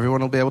hopefully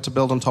everyone will be able to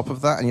build on top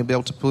of that, and you'll be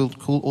able to build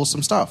cool,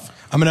 awesome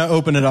stuff. I'm going to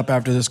open it up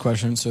after this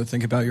question, so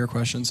think about your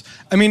questions.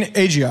 I mean,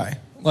 AGI,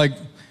 like,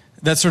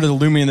 that's sort of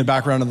looming in the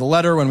background of the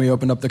letter when we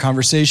opened up the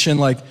conversation.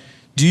 Like,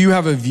 do you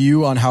have a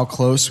view on how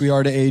close we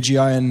are to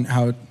AGI and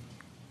how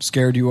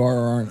scared you are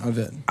or aren't of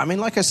it? I mean,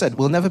 like I said,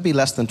 we'll never be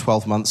less than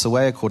 12 months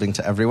away, according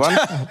to everyone.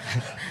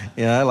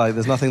 Like,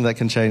 there's nothing that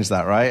can change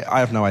that, right?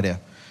 I have no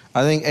idea.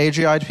 I think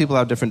AGI, people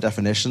have different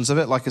definitions of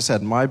it. Like I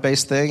said, my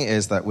base thing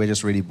is that we're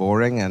just really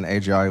boring, and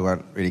AGI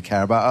won't really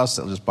care about us.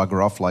 It'll just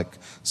bugger off like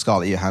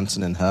Scarlett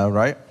Johansson and Her,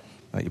 right?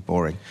 Like, you're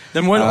boring.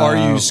 Then what are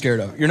you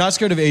scared of? You're not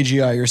scared of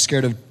AGI. You're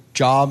scared of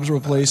jobs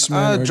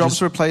replacement?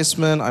 Jobs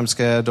replacement. I'm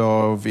scared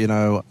of,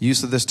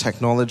 use of this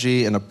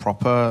technology in a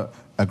proper,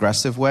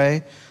 aggressive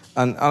way.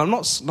 And I'm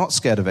not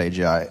scared of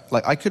AGI.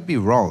 Like, I could be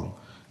wrong.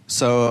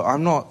 So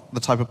I'm not the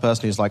type of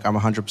person who's like, I'm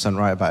 100%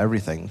 right about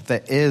everything.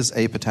 There is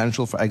a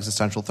potential for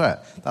existential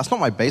threat. That's not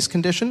my base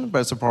condition, but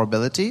it's a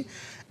probability.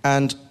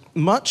 And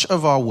much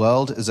of our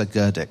world is a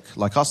Gerdic.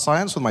 Like, our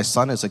science with my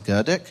son is a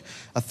Gerdic.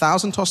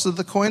 1,000 tosses of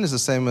the coin is the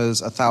same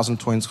as 1,000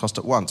 coins cost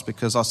at once,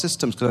 because our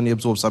systems can only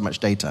absorb so much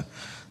data.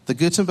 The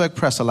Gutenberg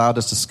press allowed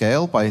us to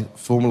scale by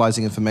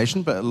formalizing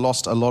information, but it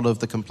lost a lot of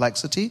the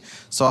complexity.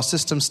 So our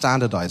systems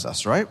standardize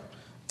us, right?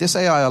 This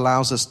AI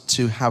allows us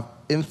to have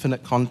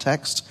infinite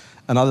context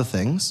and other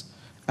things,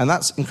 and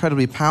that's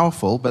incredibly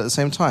powerful, but at the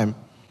same time,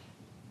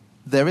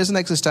 there is an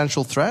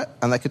existential threat,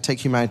 and that could take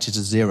humanity to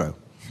zero.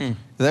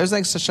 There is an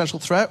existential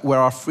threat where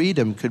our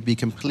freedom could be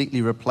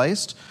completely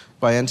replaced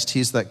by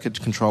entities that could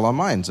control our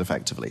minds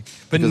effectively.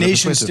 But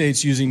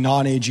nation-states using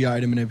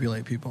non-AGI to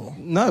manipulate people.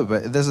 No,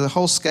 but there's a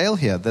whole scale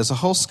here. There's a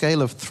whole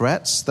scale of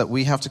threats that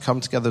we have to come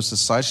together as a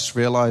society to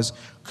realize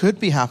could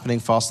be happening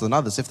faster than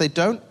others. If they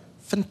don't,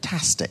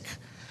 fantastic.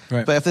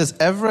 Right. But if there's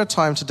ever a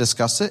time to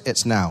discuss it,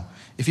 it's now.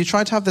 If you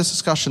tried to have this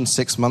discussion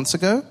 6 months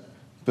ago,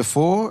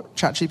 before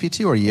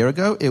ChatGPT, or a year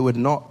ago, it would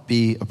not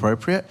be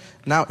appropriate.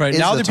 Now, right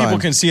now that people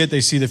can see it, they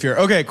see the fear.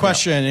 Okay,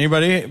 question. Yeah.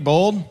 Anybody?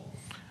 Bold?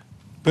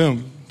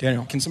 Boom.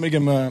 Daniel, can somebody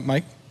give him a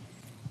mic?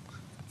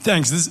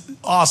 Thanks. This is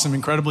awesome,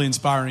 incredibly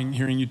inspiring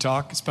hearing you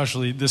talk,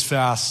 especially this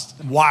fast,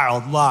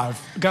 wild,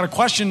 live. I've got a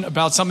question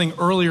about something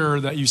earlier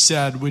that you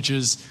said, which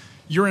is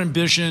your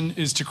ambition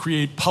is to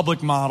create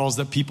public models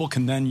that people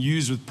can then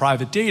use with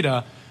private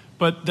data.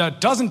 But that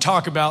doesn't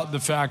talk about the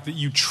fact that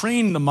you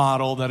train the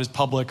model that is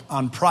public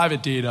on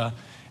private data.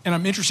 And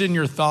I'm interested in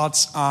your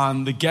thoughts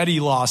on the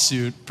Getty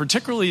lawsuit,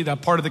 particularly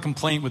that part of the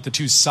complaint with the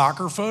 2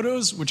 soccer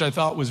photos, which I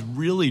thought was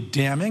really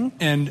damning.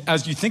 And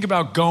as you think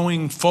about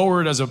going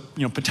forward as a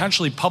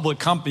potentially public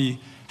company,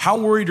 how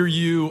worried are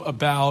you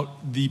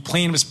about the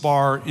plaintiffs'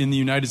 bar in the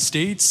United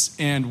States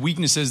and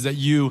weaknesses that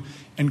you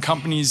and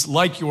companies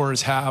like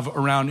yours have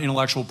around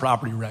intellectual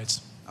property rights?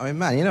 I mean,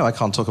 man, I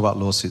can't talk about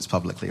lawsuits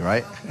publicly,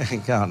 right? I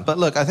can't. But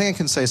look, I think I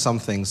can say some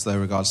things, though,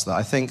 regards to that.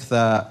 I think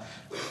that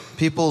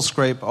people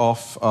scrape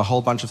off a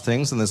whole bunch of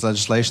things, and there's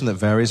legislation that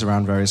varies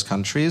around various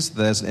countries.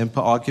 There's an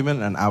input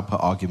argument and an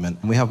output argument.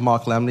 And we have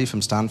Mark Lemley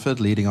from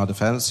Stanford leading our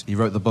defense. He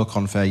wrote the book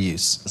on fair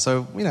use.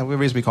 So, we're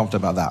reasonably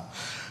confident about that.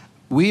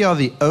 We are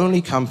the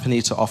only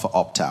company to offer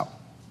opt-out.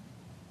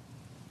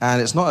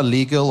 And it's not a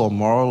legal or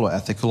moral or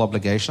ethical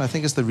obligation. I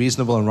think it's the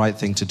reasonable and right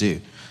thing to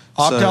do.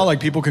 Opt-out, like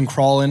people can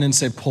crawl in and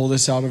say, pull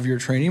this out of your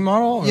training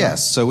model? Or?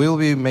 Yes. So we will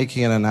be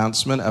making an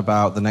announcement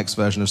about the next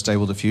version of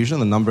Stable Diffusion.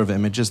 The number of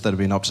images that have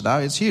been opted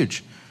out is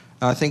huge.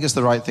 And I think it's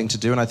the right thing to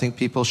do, and I think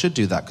people should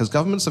do that. Because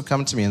governments have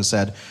come to me and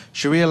said,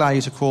 should we allow you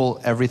to crawl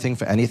everything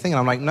for anything? And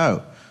I'm like,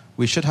 no.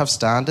 We should have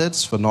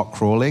standards for not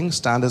crawling,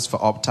 standards for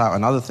opt-out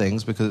and other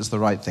things, because it's the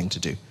right thing to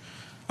do.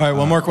 All right,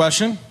 one more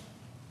question.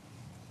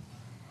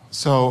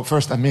 So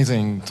first,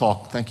 amazing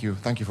talk. Thank you.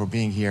 Thank you for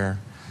being here.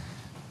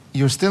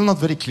 You're still not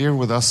very clear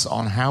with us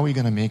on how we're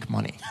going to make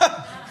money.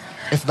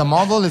 If the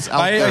model is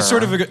out there, I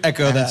sort of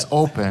echo and that. It's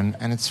open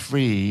and it's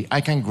free,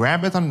 I can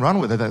grab it and run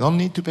with it. I don't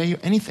need to pay you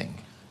anything.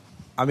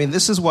 I mean,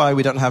 this is why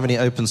we don't have any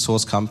open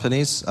source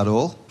companies at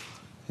all.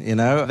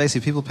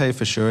 Basically, people pay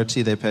for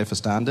surety, they pay for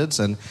standards,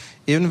 and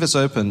even if it's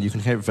open, you can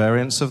create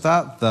variants of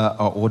that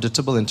are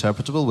auditable,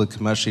 interpretable with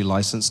commercially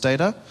licensed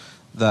data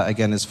that,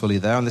 again, is fully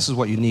there. And this is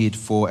what you need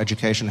for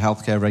education,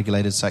 healthcare,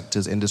 regulated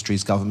sectors,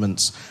 industries,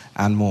 governments,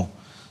 and more.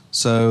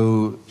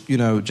 So,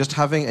 just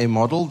having a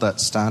model that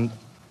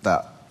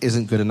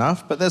isn't good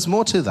enough, but there's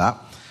more to that.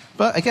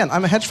 But again,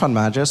 I'm a hedge fund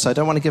manager, so I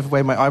don't want to give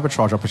away my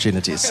arbitrage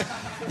opportunities.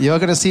 You're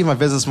going to see my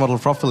business model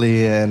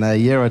properly in a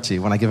year or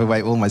two when I give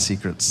away all my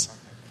secrets.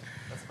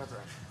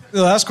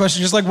 The last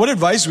question, just like what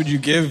advice would you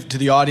give to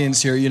the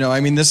audience here?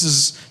 This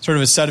is sort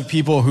of a set of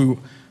people who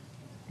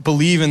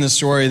believe in the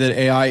story that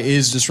AI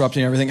is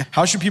disrupting everything.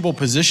 How should people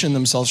position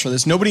themselves for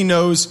this? Nobody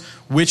knows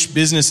which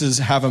businesses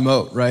have a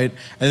moat, right?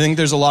 I think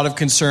there's a lot of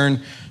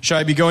concern. Should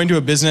I be going to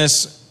a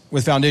business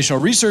with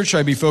foundational research? Should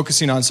I be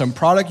focusing on some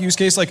product use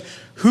case? Like,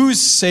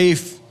 who's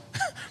safe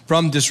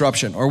from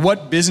disruption? Or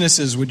what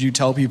businesses would you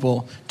tell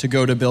people to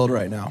go to build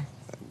right now?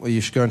 Well,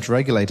 you should go into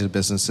regulated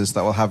businesses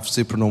that will have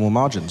supernormal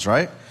margins,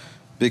 right?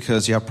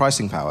 Because you have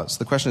pricing power. So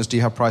the question is, do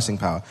you have pricing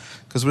power?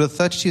 Because with a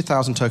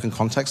 32,000 token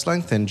context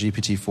length in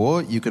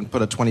GPT-4, you can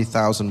put a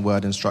 20,000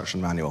 word instruction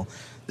manual.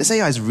 This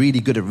AI is really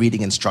good at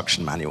reading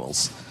instruction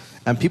manuals.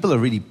 And people are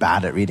really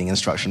bad at reading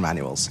instruction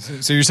manuals.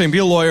 So you're saying be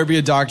a lawyer, be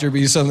a doctor,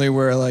 be something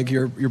where like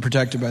you're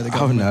protected by the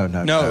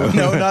government. No,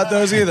 not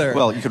those either.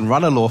 Well, you can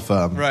run a law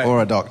firm right.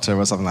 or a doctor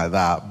or something like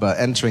that, but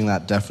entering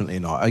that, definitely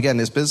not. Again,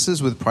 it's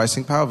businesses with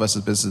pricing power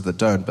versus businesses that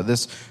don't, but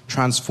this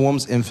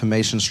transforms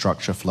information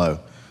structure flow,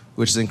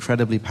 which is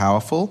incredibly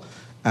powerful.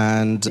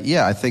 And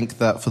yeah, I think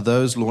that for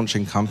those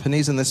launching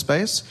companies in this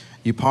space,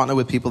 you partner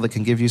with people that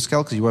can give you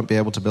scale because you won't be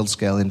able to build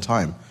scale in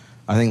time.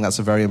 I think that's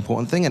a very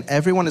important thing. And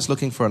everyone is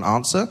looking for an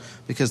answer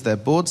because their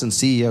boards and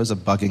CEOs are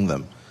bugging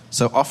them.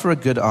 So offer a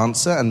good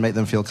answer and make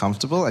them feel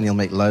comfortable, and you'll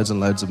make loads and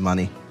loads of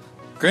money.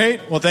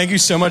 Great. Well, thank you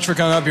so much for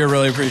coming up here.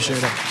 Really appreciate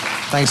it.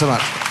 Thanks so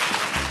much.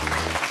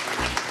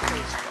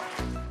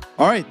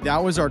 All right,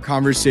 that was our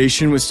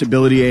conversation with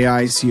Stability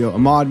AI CEO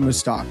Emad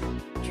Mostaque.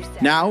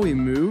 Now we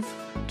move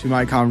to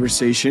my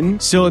conversation,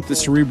 still at the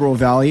Cerebral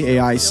Valley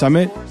AI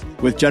Summit,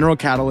 with General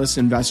Catalyst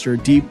investor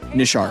Deep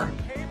Nishar.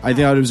 I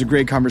thought it was a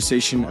great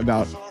conversation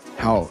about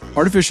how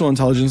artificial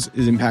intelligence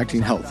is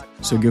impacting health.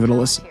 So give it a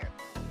listen.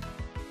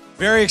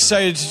 Very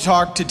excited to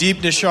talk to Deep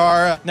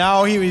Nishar.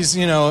 Now he's,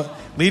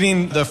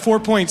 leading the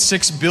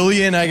 4.6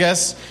 billion, I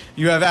guess,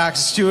 you have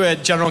access to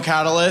at General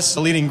Catalyst,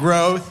 leading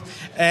growth.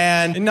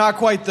 And not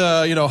quite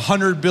the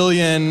 100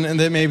 billion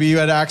that maybe you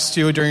had access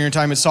to during your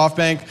time at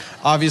SoftBank.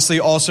 Obviously,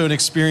 also an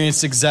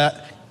experienced exec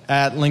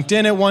at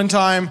LinkedIn at one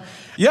time.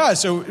 Yeah,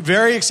 so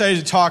very excited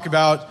to talk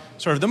about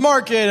sort of the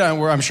market,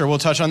 where I'm sure we'll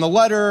touch on the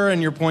letter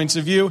and your points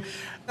of view.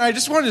 I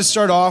just wanted to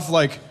start off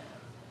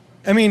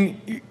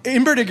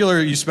in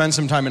particular, you spend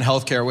some time in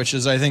healthcare, which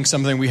is, I think,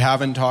 something we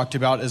haven't talked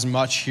about as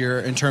much here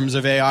in terms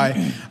of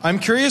AI. I'm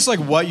curious,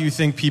 what you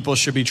think people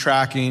should be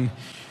tracking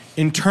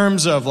in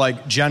terms of,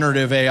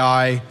 generative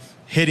AI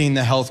hitting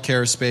the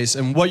healthcare space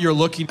and what you're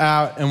looking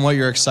at and what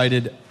you're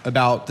excited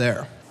about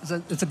there.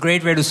 It's a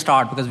great way to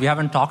start because we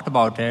haven't talked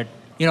about it.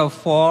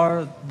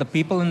 For the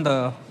people in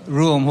the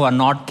room who are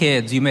not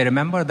kids, you may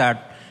remember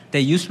that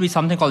there used to be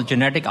something called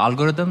genetic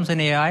algorithms in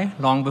AI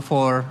long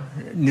before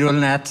neural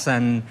nets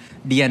and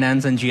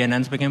DNNs and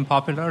GNNs became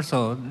popular.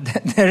 So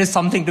there is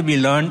something to be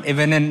learned,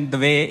 even in the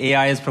way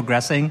AI is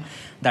progressing,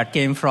 that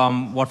came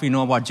from what we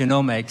know about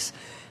genomics.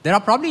 There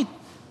are probably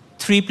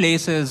 3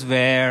 places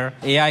where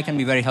AI can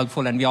be very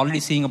helpful, and we're already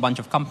seeing a bunch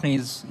of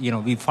companies.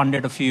 We've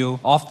funded a few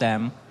of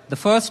them. The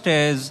first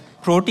is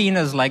protein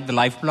is like the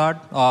lifeblood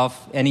of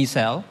any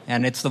cell,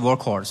 and it's the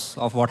workhorse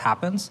of what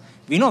happens.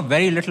 We know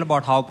very little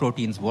about how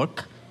proteins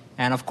work.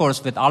 And of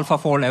course, with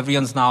AlphaFold,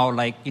 everyone's now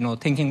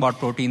thinking about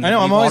proteins. I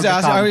know. I'm always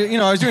asking.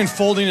 I was doing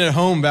folding at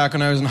home back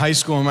when I was in high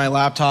school on my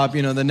laptop.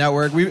 The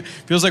network.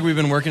 Feels like we've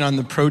been working on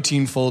the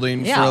protein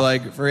folding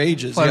for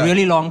ages. For a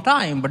really long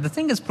time. But the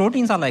thing is,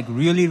 proteins are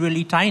really,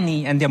 really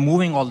tiny, and they're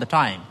moving all the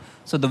time.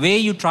 So the way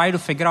you try to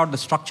figure out the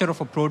structure of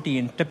a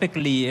protein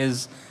typically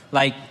is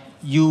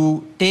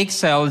you take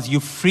cells,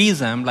 you freeze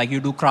them, you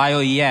do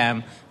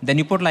cryo-EM, then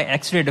you put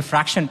X-ray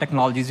diffraction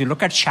technologies, you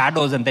look at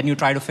shadows, and then you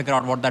try to figure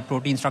out what that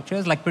protein structure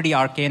is, pretty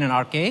arcane and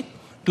archaic.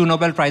 2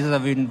 Nobel Prizes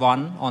have been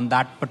won on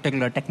that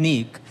particular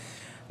technique.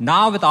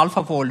 Now with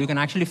AlphaFold, you can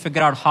actually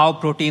figure out how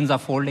proteins are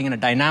folding in a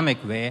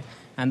dynamic way,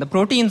 and the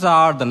proteins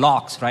are the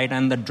locks, right?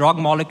 And the drug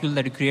molecule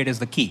that you create is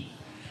the key.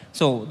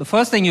 So the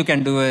first thing you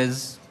can do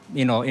is,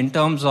 in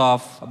terms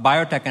of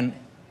biotech and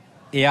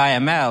AI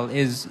ML,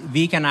 is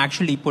we can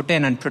actually put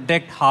in and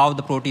predict how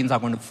the proteins are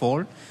going to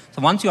fold.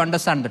 So once you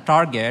understand the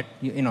target,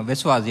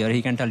 Viswa's here,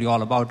 he can tell you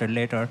all about it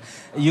later,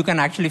 you can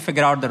actually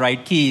figure out the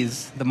right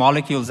keys, the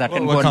molecules that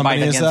can go and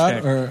bind against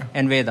it.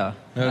 Enveda.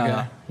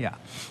 Okay. Yeah.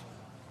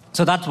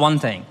 So that's one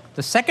thing.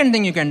 The second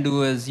thing you can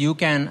do is you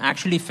can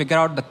actually figure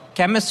out the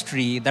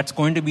chemistry that's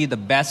going to be the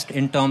best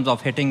in terms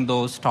of hitting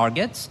those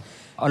targets.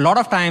 A lot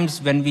of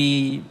times when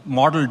we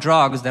model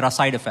drugs, there are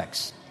side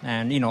effects.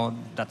 And,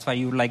 that's why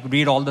you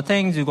read all the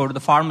things. You go to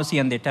the pharmacy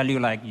and they tell you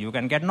you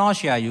can get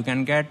nausea, you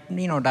can get,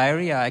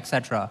 diarrhea,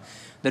 etc.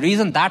 The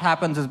reason that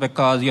happens is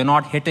because you're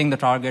not hitting the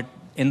target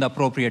in the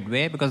appropriate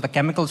way because the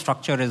chemical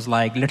structure is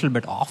little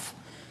bit off.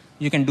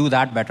 You can do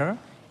that better.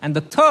 And the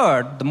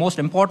third, the most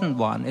important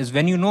one, is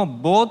when you know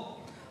both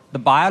the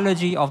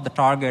biology of the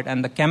target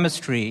and the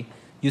chemistry,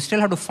 you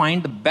still have to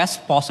find the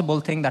best possible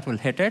thing that will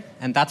hit it.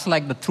 And that's the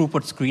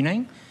throughput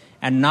screening.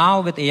 And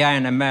now with AI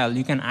and ML,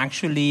 you can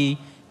actually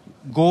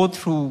go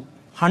through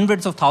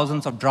hundreds of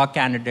thousands of drug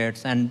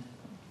candidates and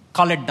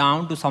cull it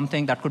down to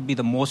something that could be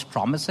the most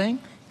promising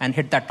and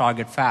hit that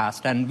target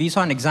fast. And we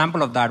saw an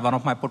example of that. One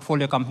of my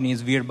portfolio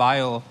companies, Veer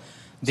Bio,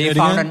 they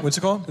found what's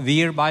it called?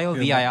 Veer Bio,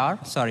 VIR.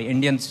 Sorry,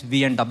 Indians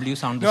V and W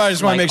sound. No, I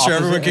just want to make sure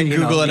everyone can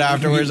Google it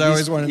afterwards. I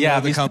always want to know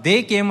the company.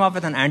 They came up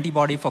with an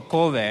antibody for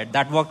COVID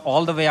that worked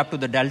all the way up to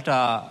the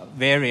Delta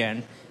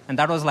variant. and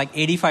that was like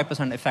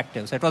 85%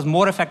 effective. So it was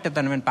more effective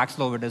than even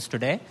Paxlovid is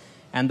today.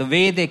 And the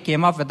way they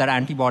came up with that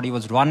antibody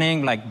was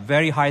running like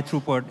very high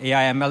throughput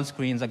AI/ML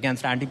screens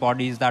against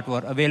antibodies that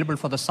were available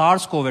for the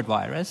SARS-CoV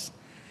virus.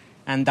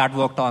 And that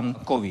worked on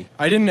COVID.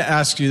 I didn't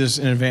ask you this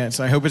in advance.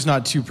 I hope it's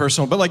not too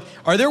personal. But like,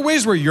 are there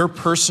ways where your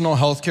personal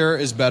healthcare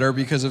is better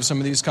because of some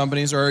of these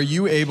companies? Or are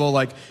you able,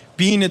 like,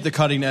 being at the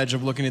cutting edge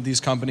of looking at these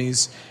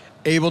companies,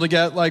 able to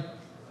get like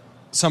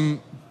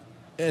some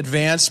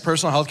advanced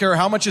personal healthcare? Or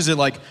how much is it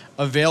like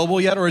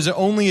available yet? Or is it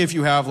only if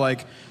you have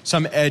like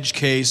some edge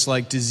case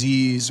like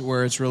disease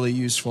where it's really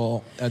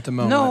useful at the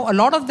moment? No, a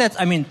lot of that,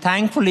 I mean,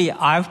 thankfully,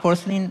 I've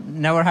personally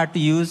never had to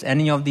use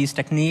any of these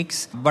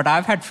techniques, but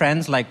I've had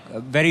friends, like a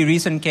very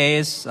recent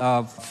case,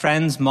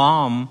 friend's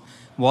mom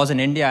was in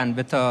India and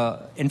with an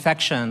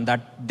infection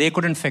that they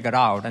couldn't figure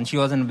out, and she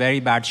was in very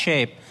bad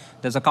shape.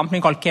 There's a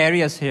company called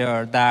Carius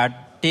here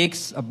that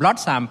takes a blood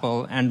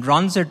sample and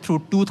runs it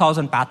through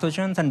 2,000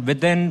 pathogens, and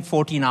within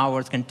 14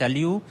 hours can tell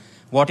you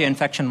what your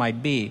infection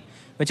might be,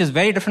 which is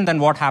very different than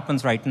what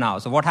happens right now.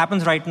 So what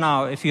happens right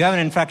now, if you have an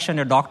infection,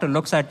 your doctor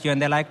looks at you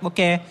and they're like,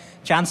 okay,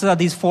 chances are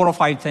these 4 or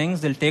 5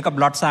 things. They'll take a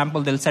blood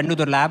sample, they'll send you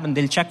to the lab, and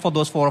they'll check for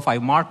those 4 or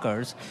 5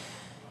 markers.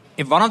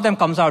 If one of them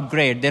comes out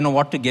great, they know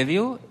what to give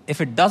you. If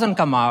it doesn't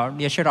come out,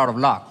 you're shit out of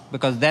luck,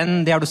 because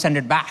then they have to send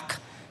it back.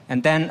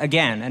 And then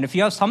again, and if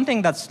you have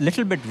something that's a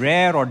little bit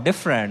rare or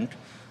different,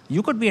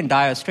 you could be in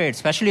dire straits,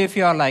 especially if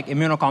you are like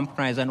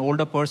immunocompromised, an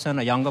older person,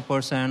 a younger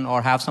person,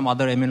 or have some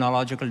other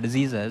immunological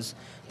diseases.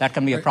 That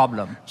can be a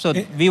problem. So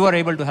we were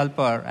able to help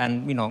her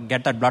and,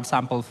 get that blood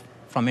sample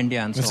from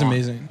India and so on. That's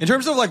amazing. In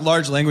terms of like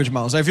large language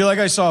models, I feel like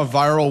I saw a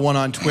viral one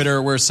on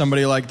Twitter where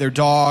somebody, like, their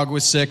dog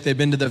was sick, they've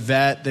been to the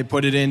vet, they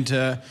put it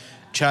into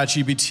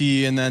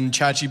ChatGPT, and then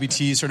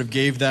ChatGPT sort of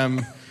gave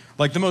them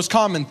like the most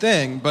common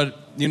thing, but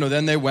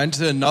then they went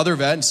to another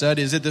vet and said,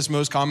 is it this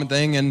most common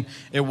thing? And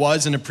it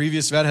was, and a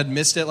previous vet had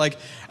missed it. Like,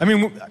 I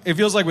mean, it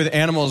feels like with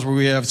animals where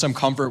we have some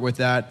comfort with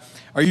that.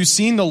 Are you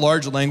seeing the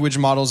large language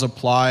models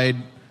applied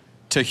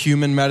to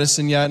human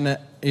medicine yet? And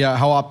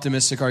how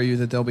optimistic are you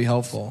that they'll be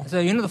helpful?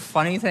 So, the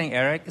funny thing,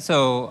 Eric,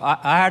 so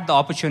I had the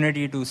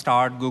opportunity to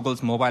start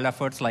Google's mobile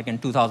efforts like in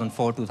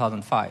 2004,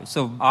 2005.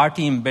 So our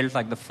team built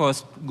like the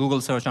first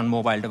Google search on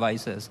mobile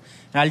devices.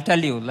 And I'll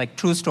tell you, like,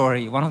 true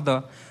story, one of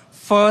the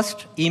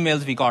first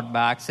emails we got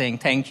back saying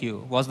thank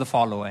you was the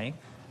following.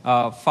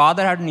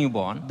 Father had a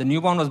newborn. The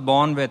newborn was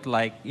born with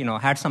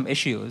had some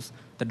issues.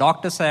 The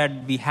doctor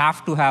said, we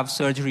have to have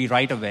surgery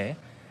right away.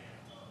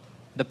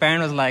 The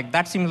parent was like,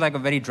 that seems like a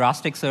very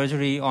drastic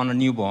surgery on a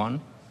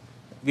newborn.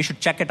 We should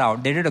check it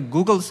out. They did a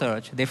Google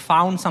search. They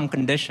found some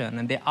condition,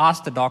 and they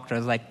asked the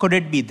doctors, like, could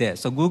it be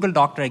this? So Google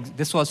doctor,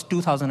 this was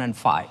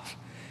 2005.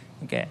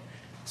 Okay.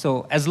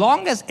 So as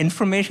long as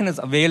information is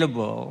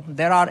available,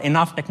 there are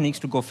enough techniques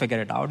to go figure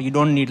it out. You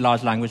don't need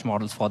large language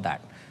models for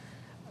that.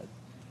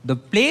 The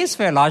place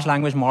where large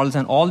language models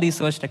and all these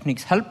search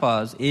techniques help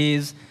us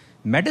is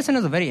medicine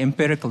is a very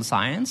empirical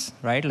science,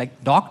 right?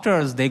 Like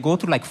doctors, they go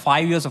through like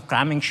 5 years of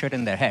cramming shit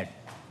in their head,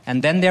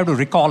 and then they have to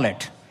recall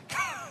it.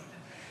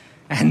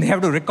 And they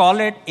have to recall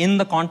it in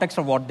the context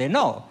of what they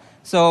know.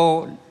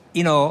 So,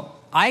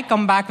 I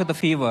come back with a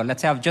fever.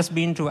 Let's say I've just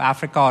been to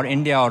Africa or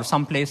India or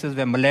some places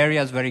where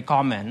malaria is very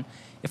common.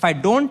 If I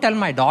don't tell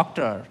my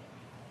doctor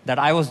that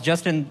I was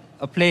just in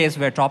a place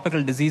where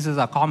tropical diseases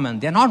are common,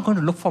 they're not going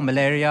to look for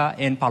malaria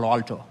in Palo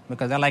Alto,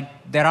 because they're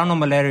like, there are no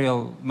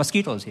malarial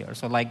mosquitoes here.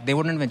 So like, they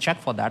wouldn't even check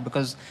for that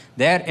because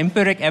their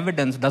empiric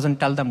evidence doesn't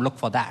tell them look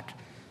for that.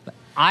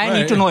 I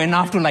need to know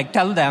enough to like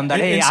tell them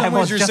that, hey, I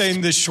was you're saying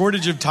the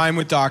shortage of time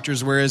with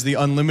doctors, whereas the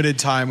unlimited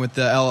time with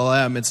the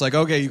LLM, it's like,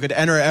 okay, you could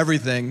enter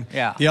everything.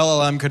 Yeah. The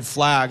LLM could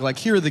flag, like,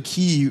 here are the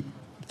key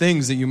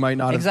things that you might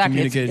not have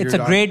communicated to your It's a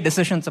doctor. great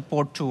decision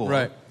support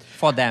tool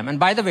for them. And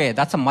by the way,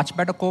 that's a much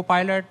better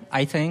co-pilot,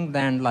 I think,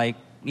 than like,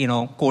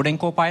 coding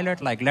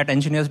co-pilot. Like, let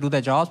engineers do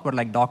their jobs, but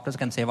like doctors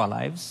can save our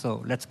lives.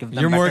 So let's give them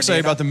You're more better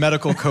excited data. about the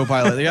medical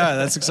co-pilot. Yeah,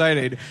 that's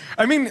exciting.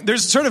 I mean,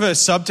 there's sort of a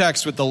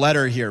subtext with the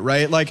letter here,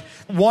 right? Like,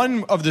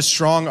 one of the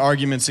strong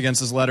arguments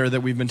against this letter that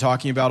we've been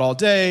talking about all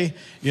day,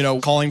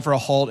 calling for a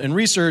halt in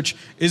research,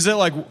 is that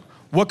like,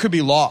 what could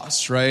be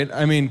lost, right?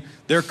 I mean,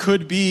 there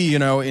could be,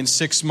 in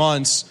 6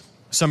 months,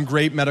 some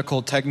great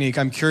medical technique.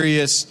 I'm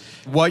curious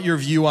what your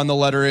view on the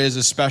letter is,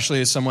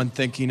 especially as someone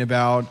thinking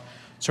about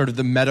sort of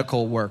the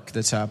medical work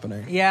that's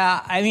happening.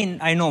 Yeah, I mean,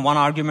 I know one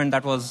argument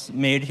that was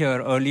made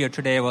here earlier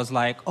today was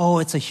like, oh,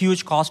 it's a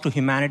huge cost to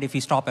humanity if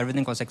we stop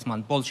everything for 6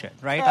 months. Bullshit,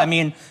 right? Yeah. I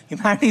mean,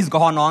 humanity's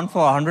gone on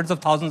for hundreds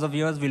of thousands of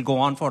years. We'll go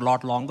on for a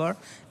lot longer.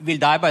 We'll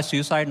die by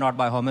suicide, not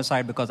by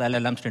homicide, because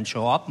LLMs didn't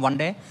show up one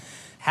day.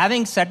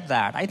 Having said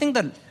that, I think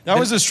that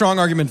was a strong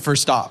argument for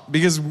stop,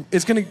 because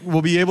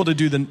we'll be able to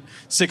do the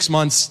 6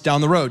 months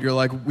down the road. You're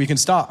like, we can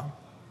stop.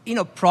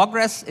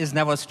 Progress is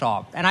never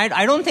stopped. And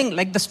I don't think,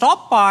 like, the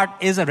stop part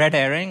is a red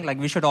herring. Like,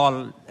 we should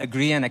all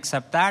agree and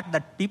accept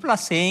that people are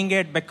saying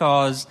it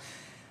because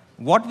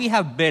what we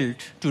have built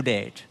to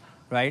date,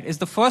 right, is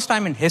the first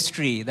time in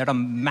history that a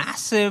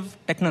massive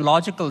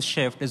technological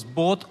shift is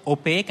both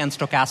opaque and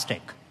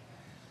stochastic.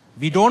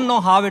 We don't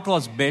know how it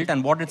was built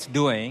and what it's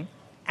doing,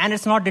 and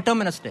it's not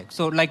deterministic.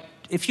 So like,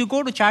 if you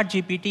go to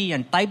ChatGPT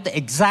and type the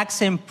exact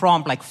same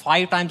prompt like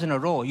 5 times in a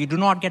row, you do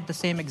not get the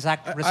same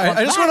exact response.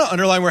 I just want to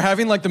underline, we're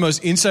having like the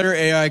most insider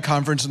AI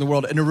conference in the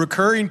world, and a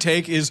recurring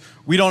take is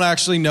we don't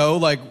actually know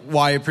like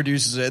why it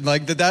produces it.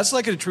 Like that's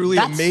like a truly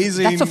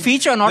amazing. That's a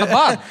feature, not a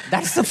bug.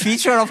 That's the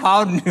feature of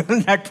how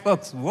neural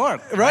networks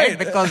work, right?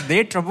 Because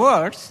they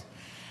traverse,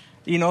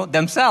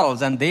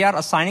 themselves, and they are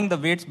assigning the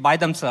weights by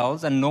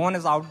themselves, and no one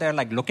is out there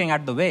like looking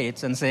at the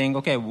weights and saying,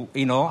 okay,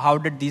 how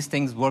did these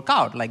things work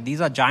out? Like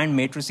these are giant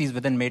matrices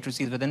within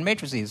matrices within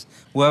matrices.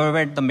 Whoever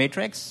made the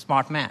matrix,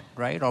 smart man,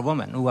 right? Or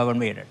woman, whoever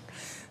made it.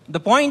 The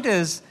point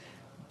is,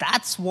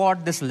 that's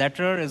what this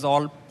letter is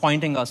all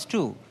pointing us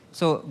to.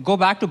 So go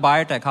back to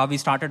biotech, how we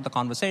started the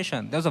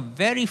conversation. There's a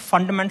very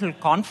fundamental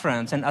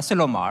conference in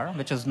Asilomar,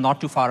 which is not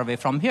too far away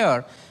from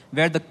here,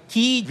 where the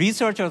key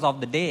researchers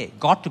of the day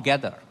got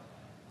together.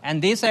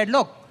 And they said,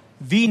 look,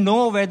 we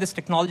know where this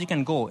technology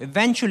can go.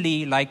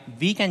 Eventually, like,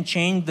 we can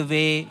change the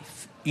way,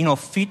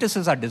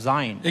 fetuses are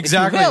designed.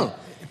 Exactly. If you will.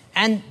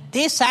 And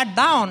they sat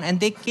down and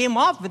they came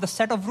up with a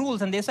set of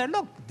rules. And they said,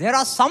 look, there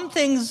are some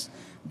things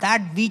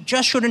that we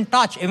just shouldn't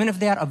touch, even if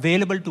they are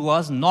available to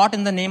us, not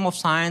in the name of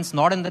science,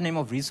 not in the name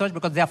of research,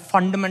 because they are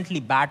fundamentally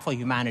bad for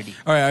humanity.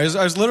 All right,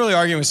 I was literally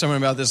arguing with someone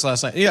about this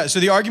last night. Yeah, so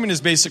the argument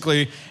is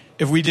basically,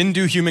 if we didn't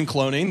do human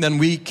cloning, then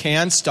we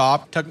can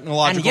stop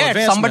technological advancement. And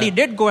yet, somebody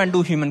did go and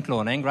do human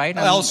cloning, right?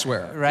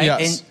 Elsewhere, right?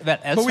 yes.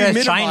 Elsewhere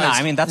is China.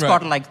 I mean, that's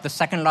got like the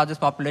second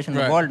largest population in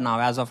the Right. world now,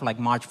 as of like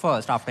March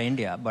 1st, after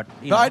India. But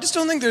I just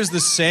don't think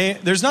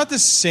there's not the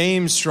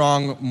same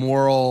strong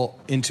moral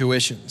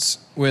intuitions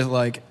with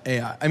like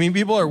AI. I mean,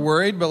 people are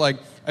worried, but like,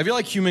 I feel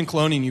like human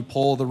cloning, you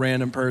poll the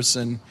random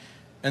person,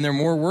 and they're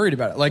more worried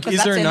about it. Like, because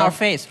is there that's in enough? our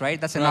face,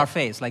 right? That's in our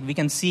face. Like, we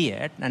can see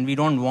it, and we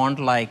don't want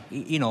like,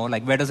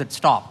 like, where does it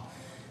stop?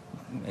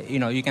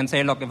 You can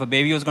say, look, if a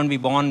baby was going to be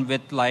born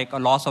with like a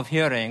loss of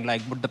hearing,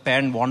 like, would the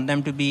parent want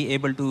them to be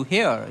able to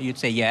hear? You'd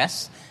say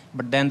yes.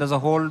 But then there's a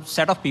whole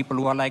set of people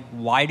who are like,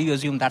 why do you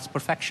assume that's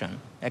perfection,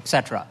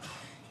 etc.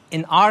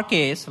 In our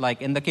case,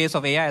 like in the case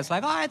of AI, it's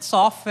like, it's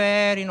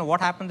software.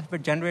 What happens if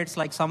it generates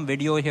like some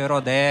video here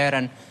or there,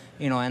 and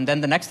and then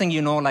the next thing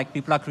you know, like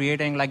people are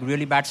creating like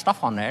really bad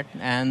stuff on it,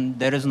 and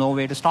there is no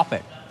way to stop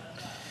it.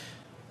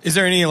 Is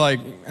there any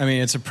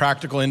it's a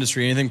practical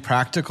industry. Anything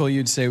practical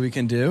you'd say we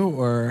can do,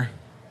 or?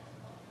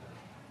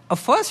 A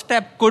first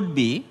step could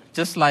be,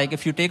 just like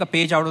if you take a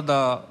page out of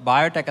the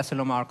Biotech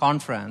Asilomar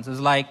conference,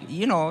 is like,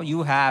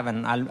 you have,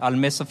 and I'll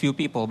miss a few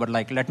people, but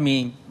like, let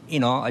me,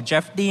 a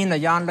Jeff Dean, a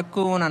Jan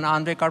LeCun, and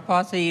Andre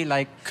Karpathy,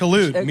 like,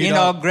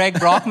 collude, Greg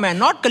Brockman,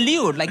 not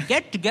collude, like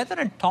get together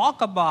and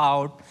talk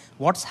about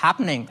what's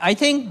happening. I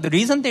think the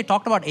reason they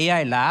talked about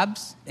AI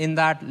labs in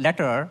that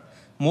letter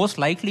most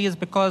likely is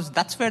because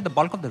that's where the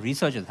bulk of the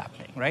research is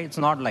happening, right? It's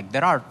not like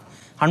there are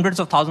hundreds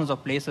of thousands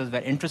of places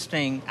where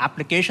interesting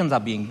applications are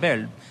being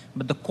built,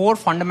 but the core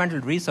fundamental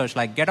research,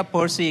 like get a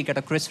Percy, get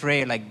a Chris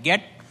Ray, like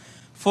get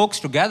folks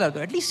together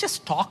to at least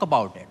just talk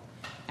about it.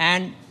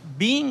 And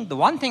being the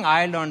one thing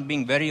I learned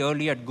being very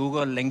early at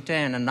Google,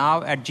 LinkedIn, and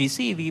now at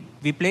GC,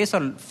 we place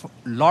a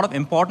lot of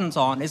importance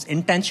on is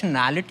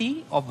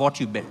intentionality of what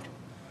you build.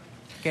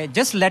 Okay,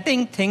 just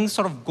letting things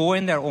sort of go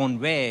in their own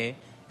way,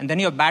 and then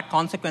you have bad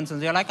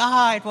consequences. You're like,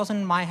 it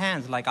wasn't in my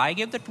hands. Like, I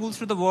gave the tools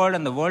to the world,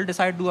 and the world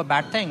decided to do a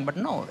bad thing. But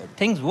no,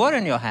 things were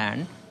in your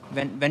hand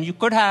when you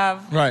could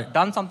have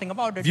done something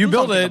about it. If you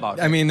build it,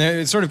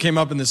 it sort of came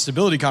up in the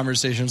stability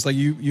conversations. Like,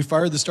 you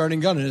fired the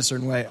starting gun in a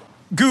certain way.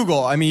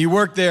 Google, you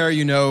work there,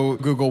 you know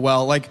Google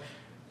well. Like,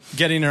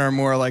 getting our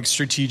more, like,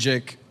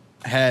 strategic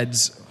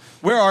heads,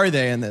 where are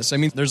they in this? I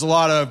mean, there's a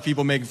lot of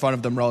people making fun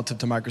of them relative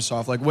to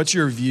Microsoft. Like, what's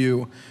your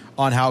view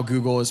on how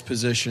Google is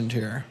positioned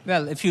here?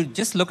 Well, if you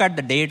just look at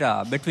the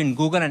data between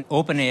Google and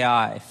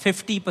OpenAI,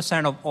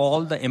 50% of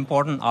all the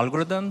important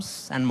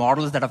algorithms and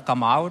models that have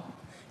come out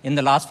in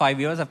the last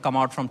 5 years have come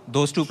out from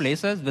those two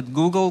places, with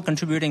Google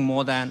contributing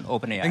more than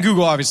OpenAI. And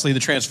Google, obviously, the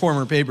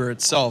Transformer paper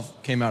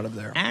itself came out of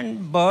there.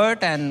 And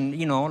BERT and,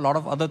 a lot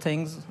of other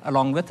things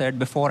along with it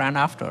before and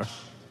after.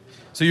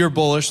 So you're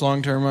bullish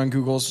long-term on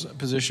Google's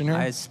position here?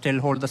 I still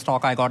hold the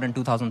stock I got in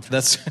 2003.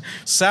 That's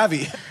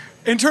savvy.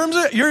 In terms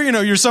of,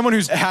 you're someone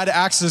who's had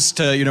access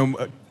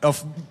to,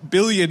 of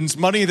billions,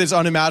 money that's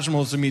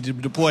unimaginable to me to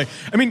deploy.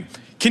 I mean,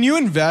 can you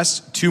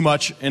invest too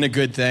much in a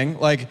good thing?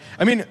 Like,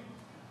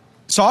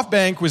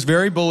 SoftBank was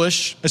very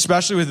bullish,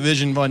 especially with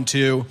Vision Fund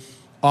 2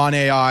 on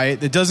AI.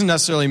 That doesn't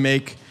necessarily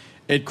make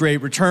it great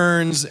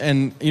returns.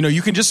 And,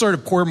 you can just sort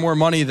of pour more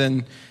money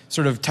than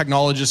sort of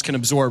technologists can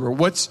absorb.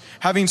 Or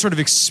having sort of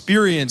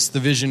experienced the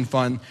Vision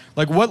Fund,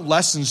 like what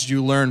lessons do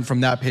you learn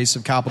from that pace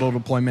of capital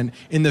deployment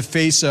in the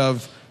face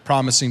of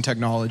promising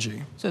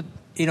technology? So,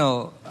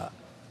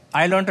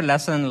 I learned a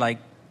lesson like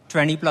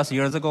 20 plus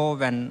years ago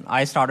when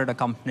I started a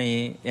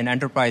company in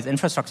enterprise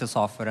infrastructure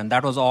software, and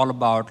that was all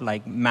about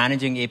like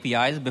managing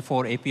APIs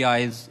before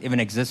APIs even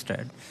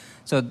existed.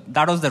 So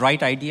that was the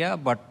right idea,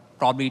 but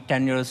probably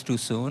 10 years too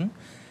soon.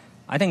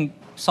 I think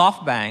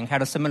SoftBank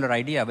had a similar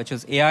idea, which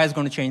is AI is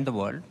going to change the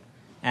world.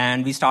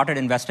 And we started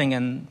investing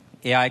in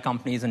AI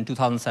companies in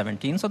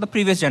 2017, so the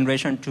previous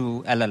generation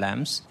to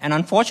LLMs. And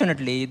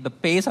unfortunately, the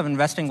pace of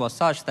investing was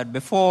such that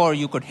before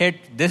you could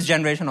hit this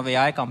generation of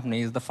AI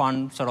companies, the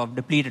fund sort of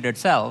depleted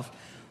itself.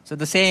 So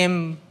the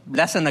same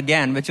lesson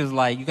again, which is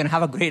like you can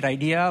have a great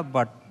idea,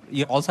 but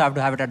you also have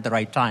to have it at the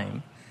right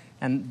time.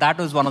 And that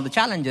was one of the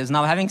challenges.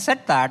 Now, having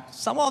said that,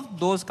 some of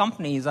those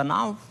companies are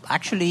now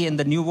actually in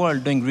the new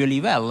world doing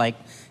really well, like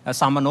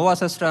Samanova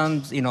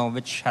Systems,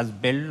 which has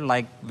built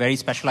like very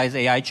specialized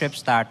AI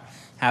chips that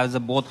has a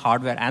both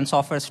hardware and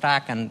software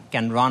stack and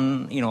can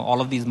run,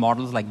 all of these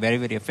models like very,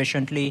 very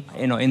efficiently.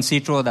 In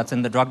Citro, that's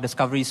in the drug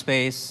discovery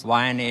space.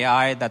 Wine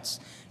AI, that's,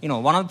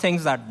 one of the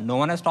things that no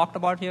one has talked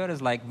about here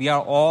is like we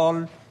are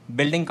all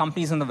building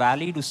companies in the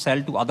Valley to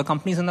sell to other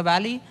companies in the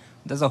Valley.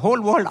 There's a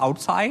whole world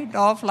outside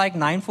of like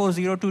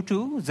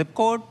 94022 zip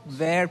code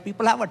where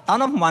people have a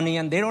ton of money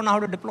and they don't know how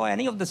to deploy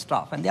any of this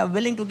stuff. And they are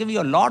willing to give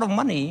you a lot of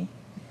money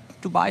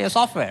to buy your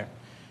software.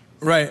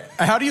 Right.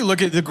 How do you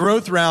look at the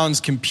growth rounds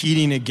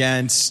competing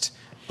against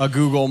a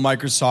Google,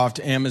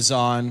 Microsoft,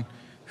 Amazon,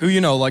 who,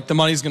 like the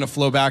money's going to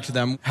flow back to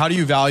them? How do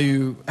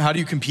you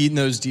compete in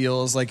those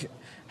deals? Like,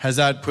 has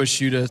that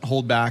pushed you to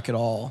hold back at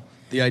all?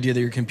 The idea that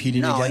you're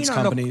competing against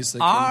companies that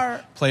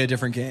can play a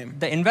different game?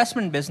 The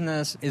investment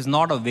business is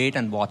not a wait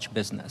and watch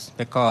business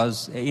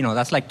because,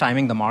 that's like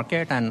timing the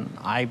market. And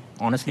I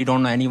honestly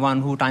don't know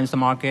anyone who times the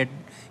market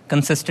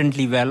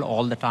consistently well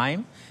all the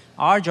time.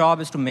 Our job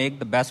is to make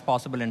the best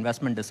possible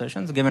investment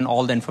decisions given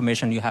all the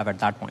information you have at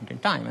that point in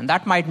time. And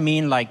that might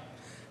mean like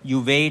you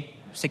wait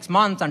 6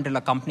 months until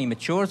a company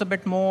matures a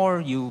bit more,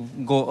 you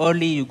go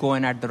early, you go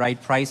in at the right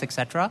price,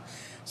 etc.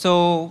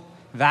 So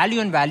value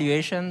and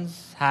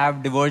valuations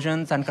have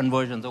divergence and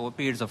convergence over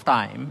periods of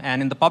time.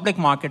 And in the public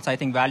markets, I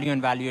think value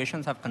and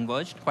valuations have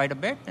converged quite a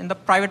bit. In the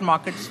private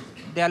markets,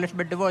 they are a little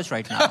bit diverged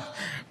right now.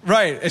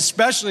 Right,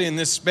 especially in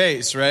this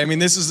space, right? I mean,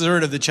 this is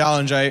sort of the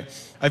challenge. I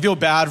feel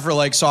bad for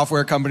like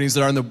software companies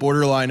that are on the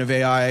borderline of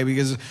AI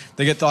because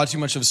they get thought too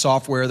much of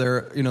software.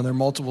 Their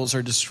multiples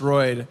are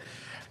destroyed.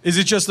 Is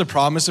it just the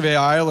promise of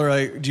AI, or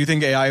like, do you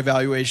think AI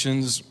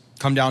valuations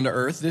come down to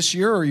earth this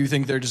year, or you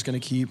think they're just going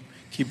to keep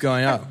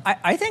going up?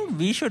 I think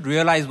we should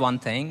realize one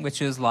thing,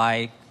 which is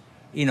like,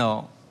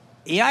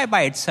 AI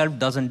by itself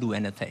doesn't do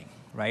anything,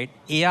 right?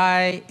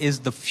 AI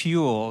is the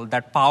fuel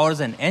that powers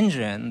an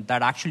engine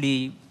that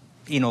actually,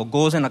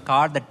 goes in a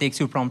car that takes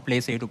you from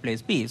place A to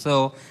place B.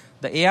 So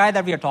the AI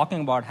that we are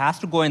talking about has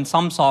to go in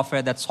some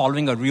software that's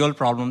solving a real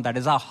problem that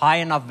is a high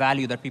enough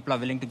value that people are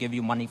willing to give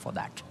you money for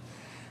that.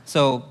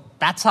 So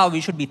that's how we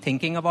should be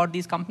thinking about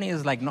these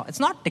companies. Like, no, it's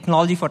not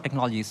technology for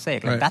technology's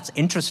sake. Like, that's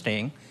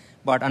interesting.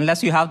 But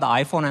unless you have the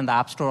iPhone and the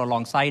App Store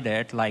alongside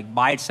it, like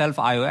by itself,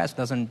 iOS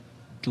doesn't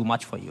do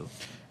much for you.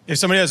 If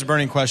somebody has a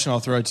burning question, I'll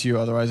throw it to you.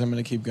 Otherwise, I'm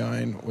going to keep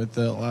going with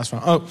the last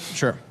one. Oh,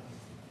 sure.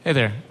 Hey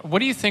there. What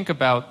do you think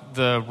about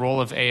the role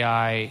of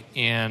AI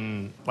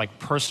in like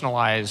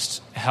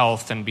personalized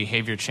health and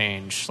behavior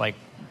change, like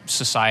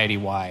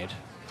society-wide?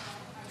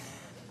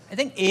 I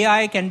think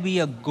AI can be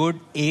a good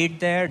aid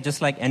there,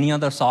 just like any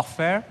other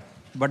software.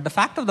 But the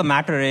fact of the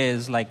matter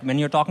is, like when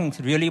you're talking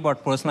really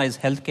about personalized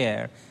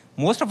healthcare,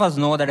 most of us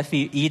know that if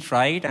we eat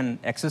right and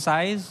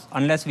exercise,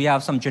 unless we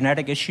have some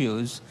genetic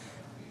issues,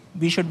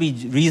 we should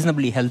be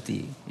reasonably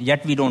healthy.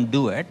 Yet we don't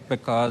do it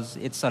because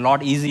it's a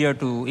lot easier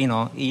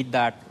to, eat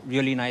that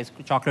really nice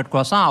chocolate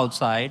croissant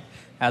outside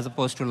as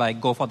opposed to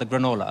like go for the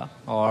granola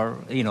or,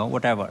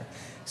 whatever.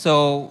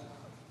 So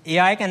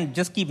AI can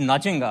just keep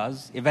nudging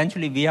us.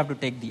 Eventually we have to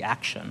take the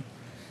action.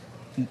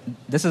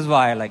 This is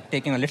why, like,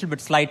 taking a little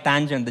bit slight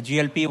tangent, the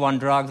GLP-1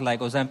 drugs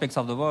like Ozempics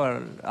of the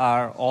world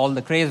are all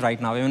the craze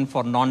right now, even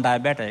for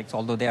non-diabetics,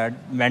 although they are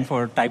meant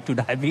for type 2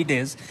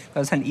 diabetes.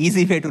 It's an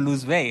easy way to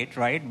lose weight,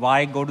 right?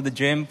 Why go to the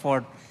gym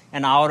for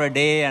an hour a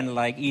day and,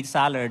 like, eat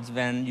salads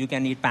when you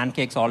can eat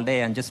pancakes all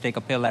day and just take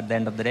a pill at the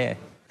end of the day?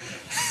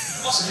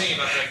 I'm also thinking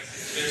about, like,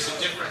 there's a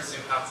difference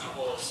in how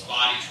people's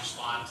bodies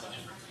respond to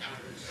different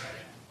chemicals,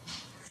 right?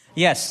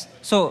 Yes.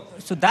 So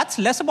that's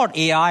less about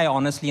AI,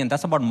 honestly, and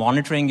that's about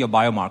monitoring your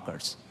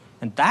biomarkers.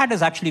 And that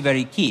is actually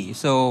very key.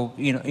 So,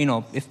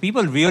 if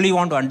people really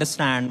want to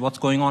understand what's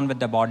going on with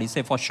their body,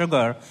 say for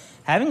sugar,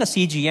 having a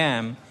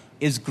CGM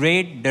is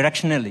great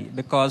directionally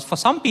because for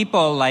some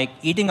people, like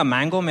eating a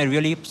mango may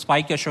really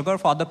spike your sugar.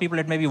 For other people,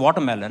 it may be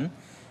watermelon.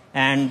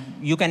 And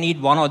you can eat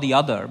one or the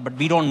other, but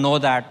we don't know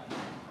that.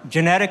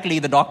 Generically,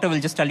 the doctor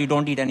will just tell you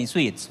don't eat any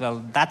sweets.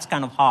 Well, that's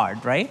kind of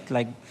hard, right?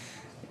 Like,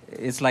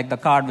 it's like the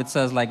card which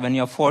says, like, when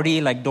you're 40,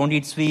 like, don't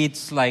eat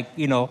sweets, like,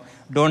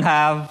 don't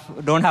have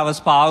a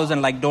spouse,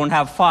 and, like, don't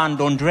have fun,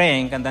 don't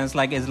drink, and then it's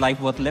like, is life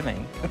worth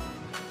living?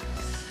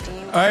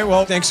 All right,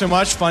 well, thanks so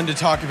much. Fun to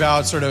talk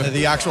about sort of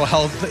the actual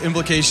health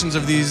implications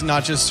of these,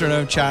 not just sort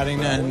of chatting,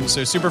 and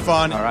so super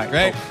fun. All right.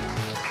 Great. Cool.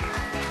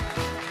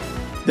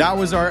 That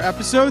was our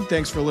episode.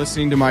 Thanks for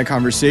listening to my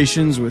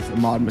conversations with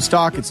Emad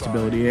Mostaque at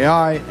Stability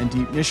AI and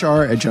Deep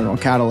Nishar at General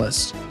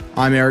Catalyst.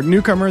 I'm Eric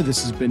Newcomer.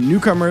 This has been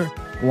Newcomer.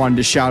 I wanted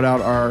to shout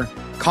out our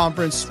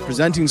conference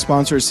presenting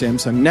sponsor,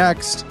 Samsung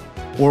Next.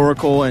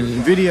 Oracle and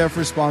NVIDIA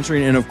for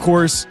sponsoring, and of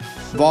course,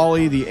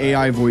 Volley, the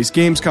AI voice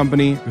games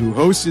company, who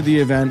hosted the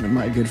event, and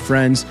my good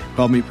friends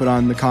helped me put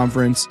on the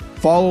conference.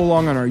 Follow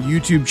along on our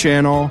YouTube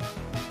channel.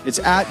 It's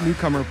at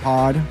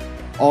NewcomerPod.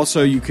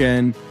 Also, you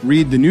can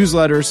read the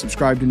newsletter,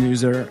 subscribe to the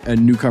newsletter at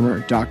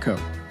newcomer.co.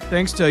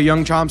 Thanks to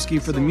Young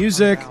Chomsky for the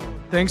music.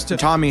 Thanks to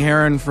Tommy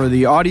Heron for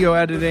the audio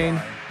editing.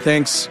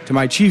 Thanks to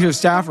my chief of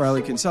staff,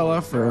 Riley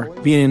Kinsella, for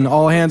being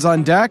all hands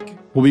on deck.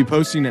 We'll be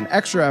posting an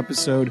extra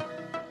episode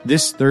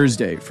this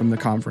Thursday from the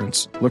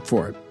conference. Look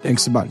for it.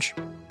 Thanks a bunch.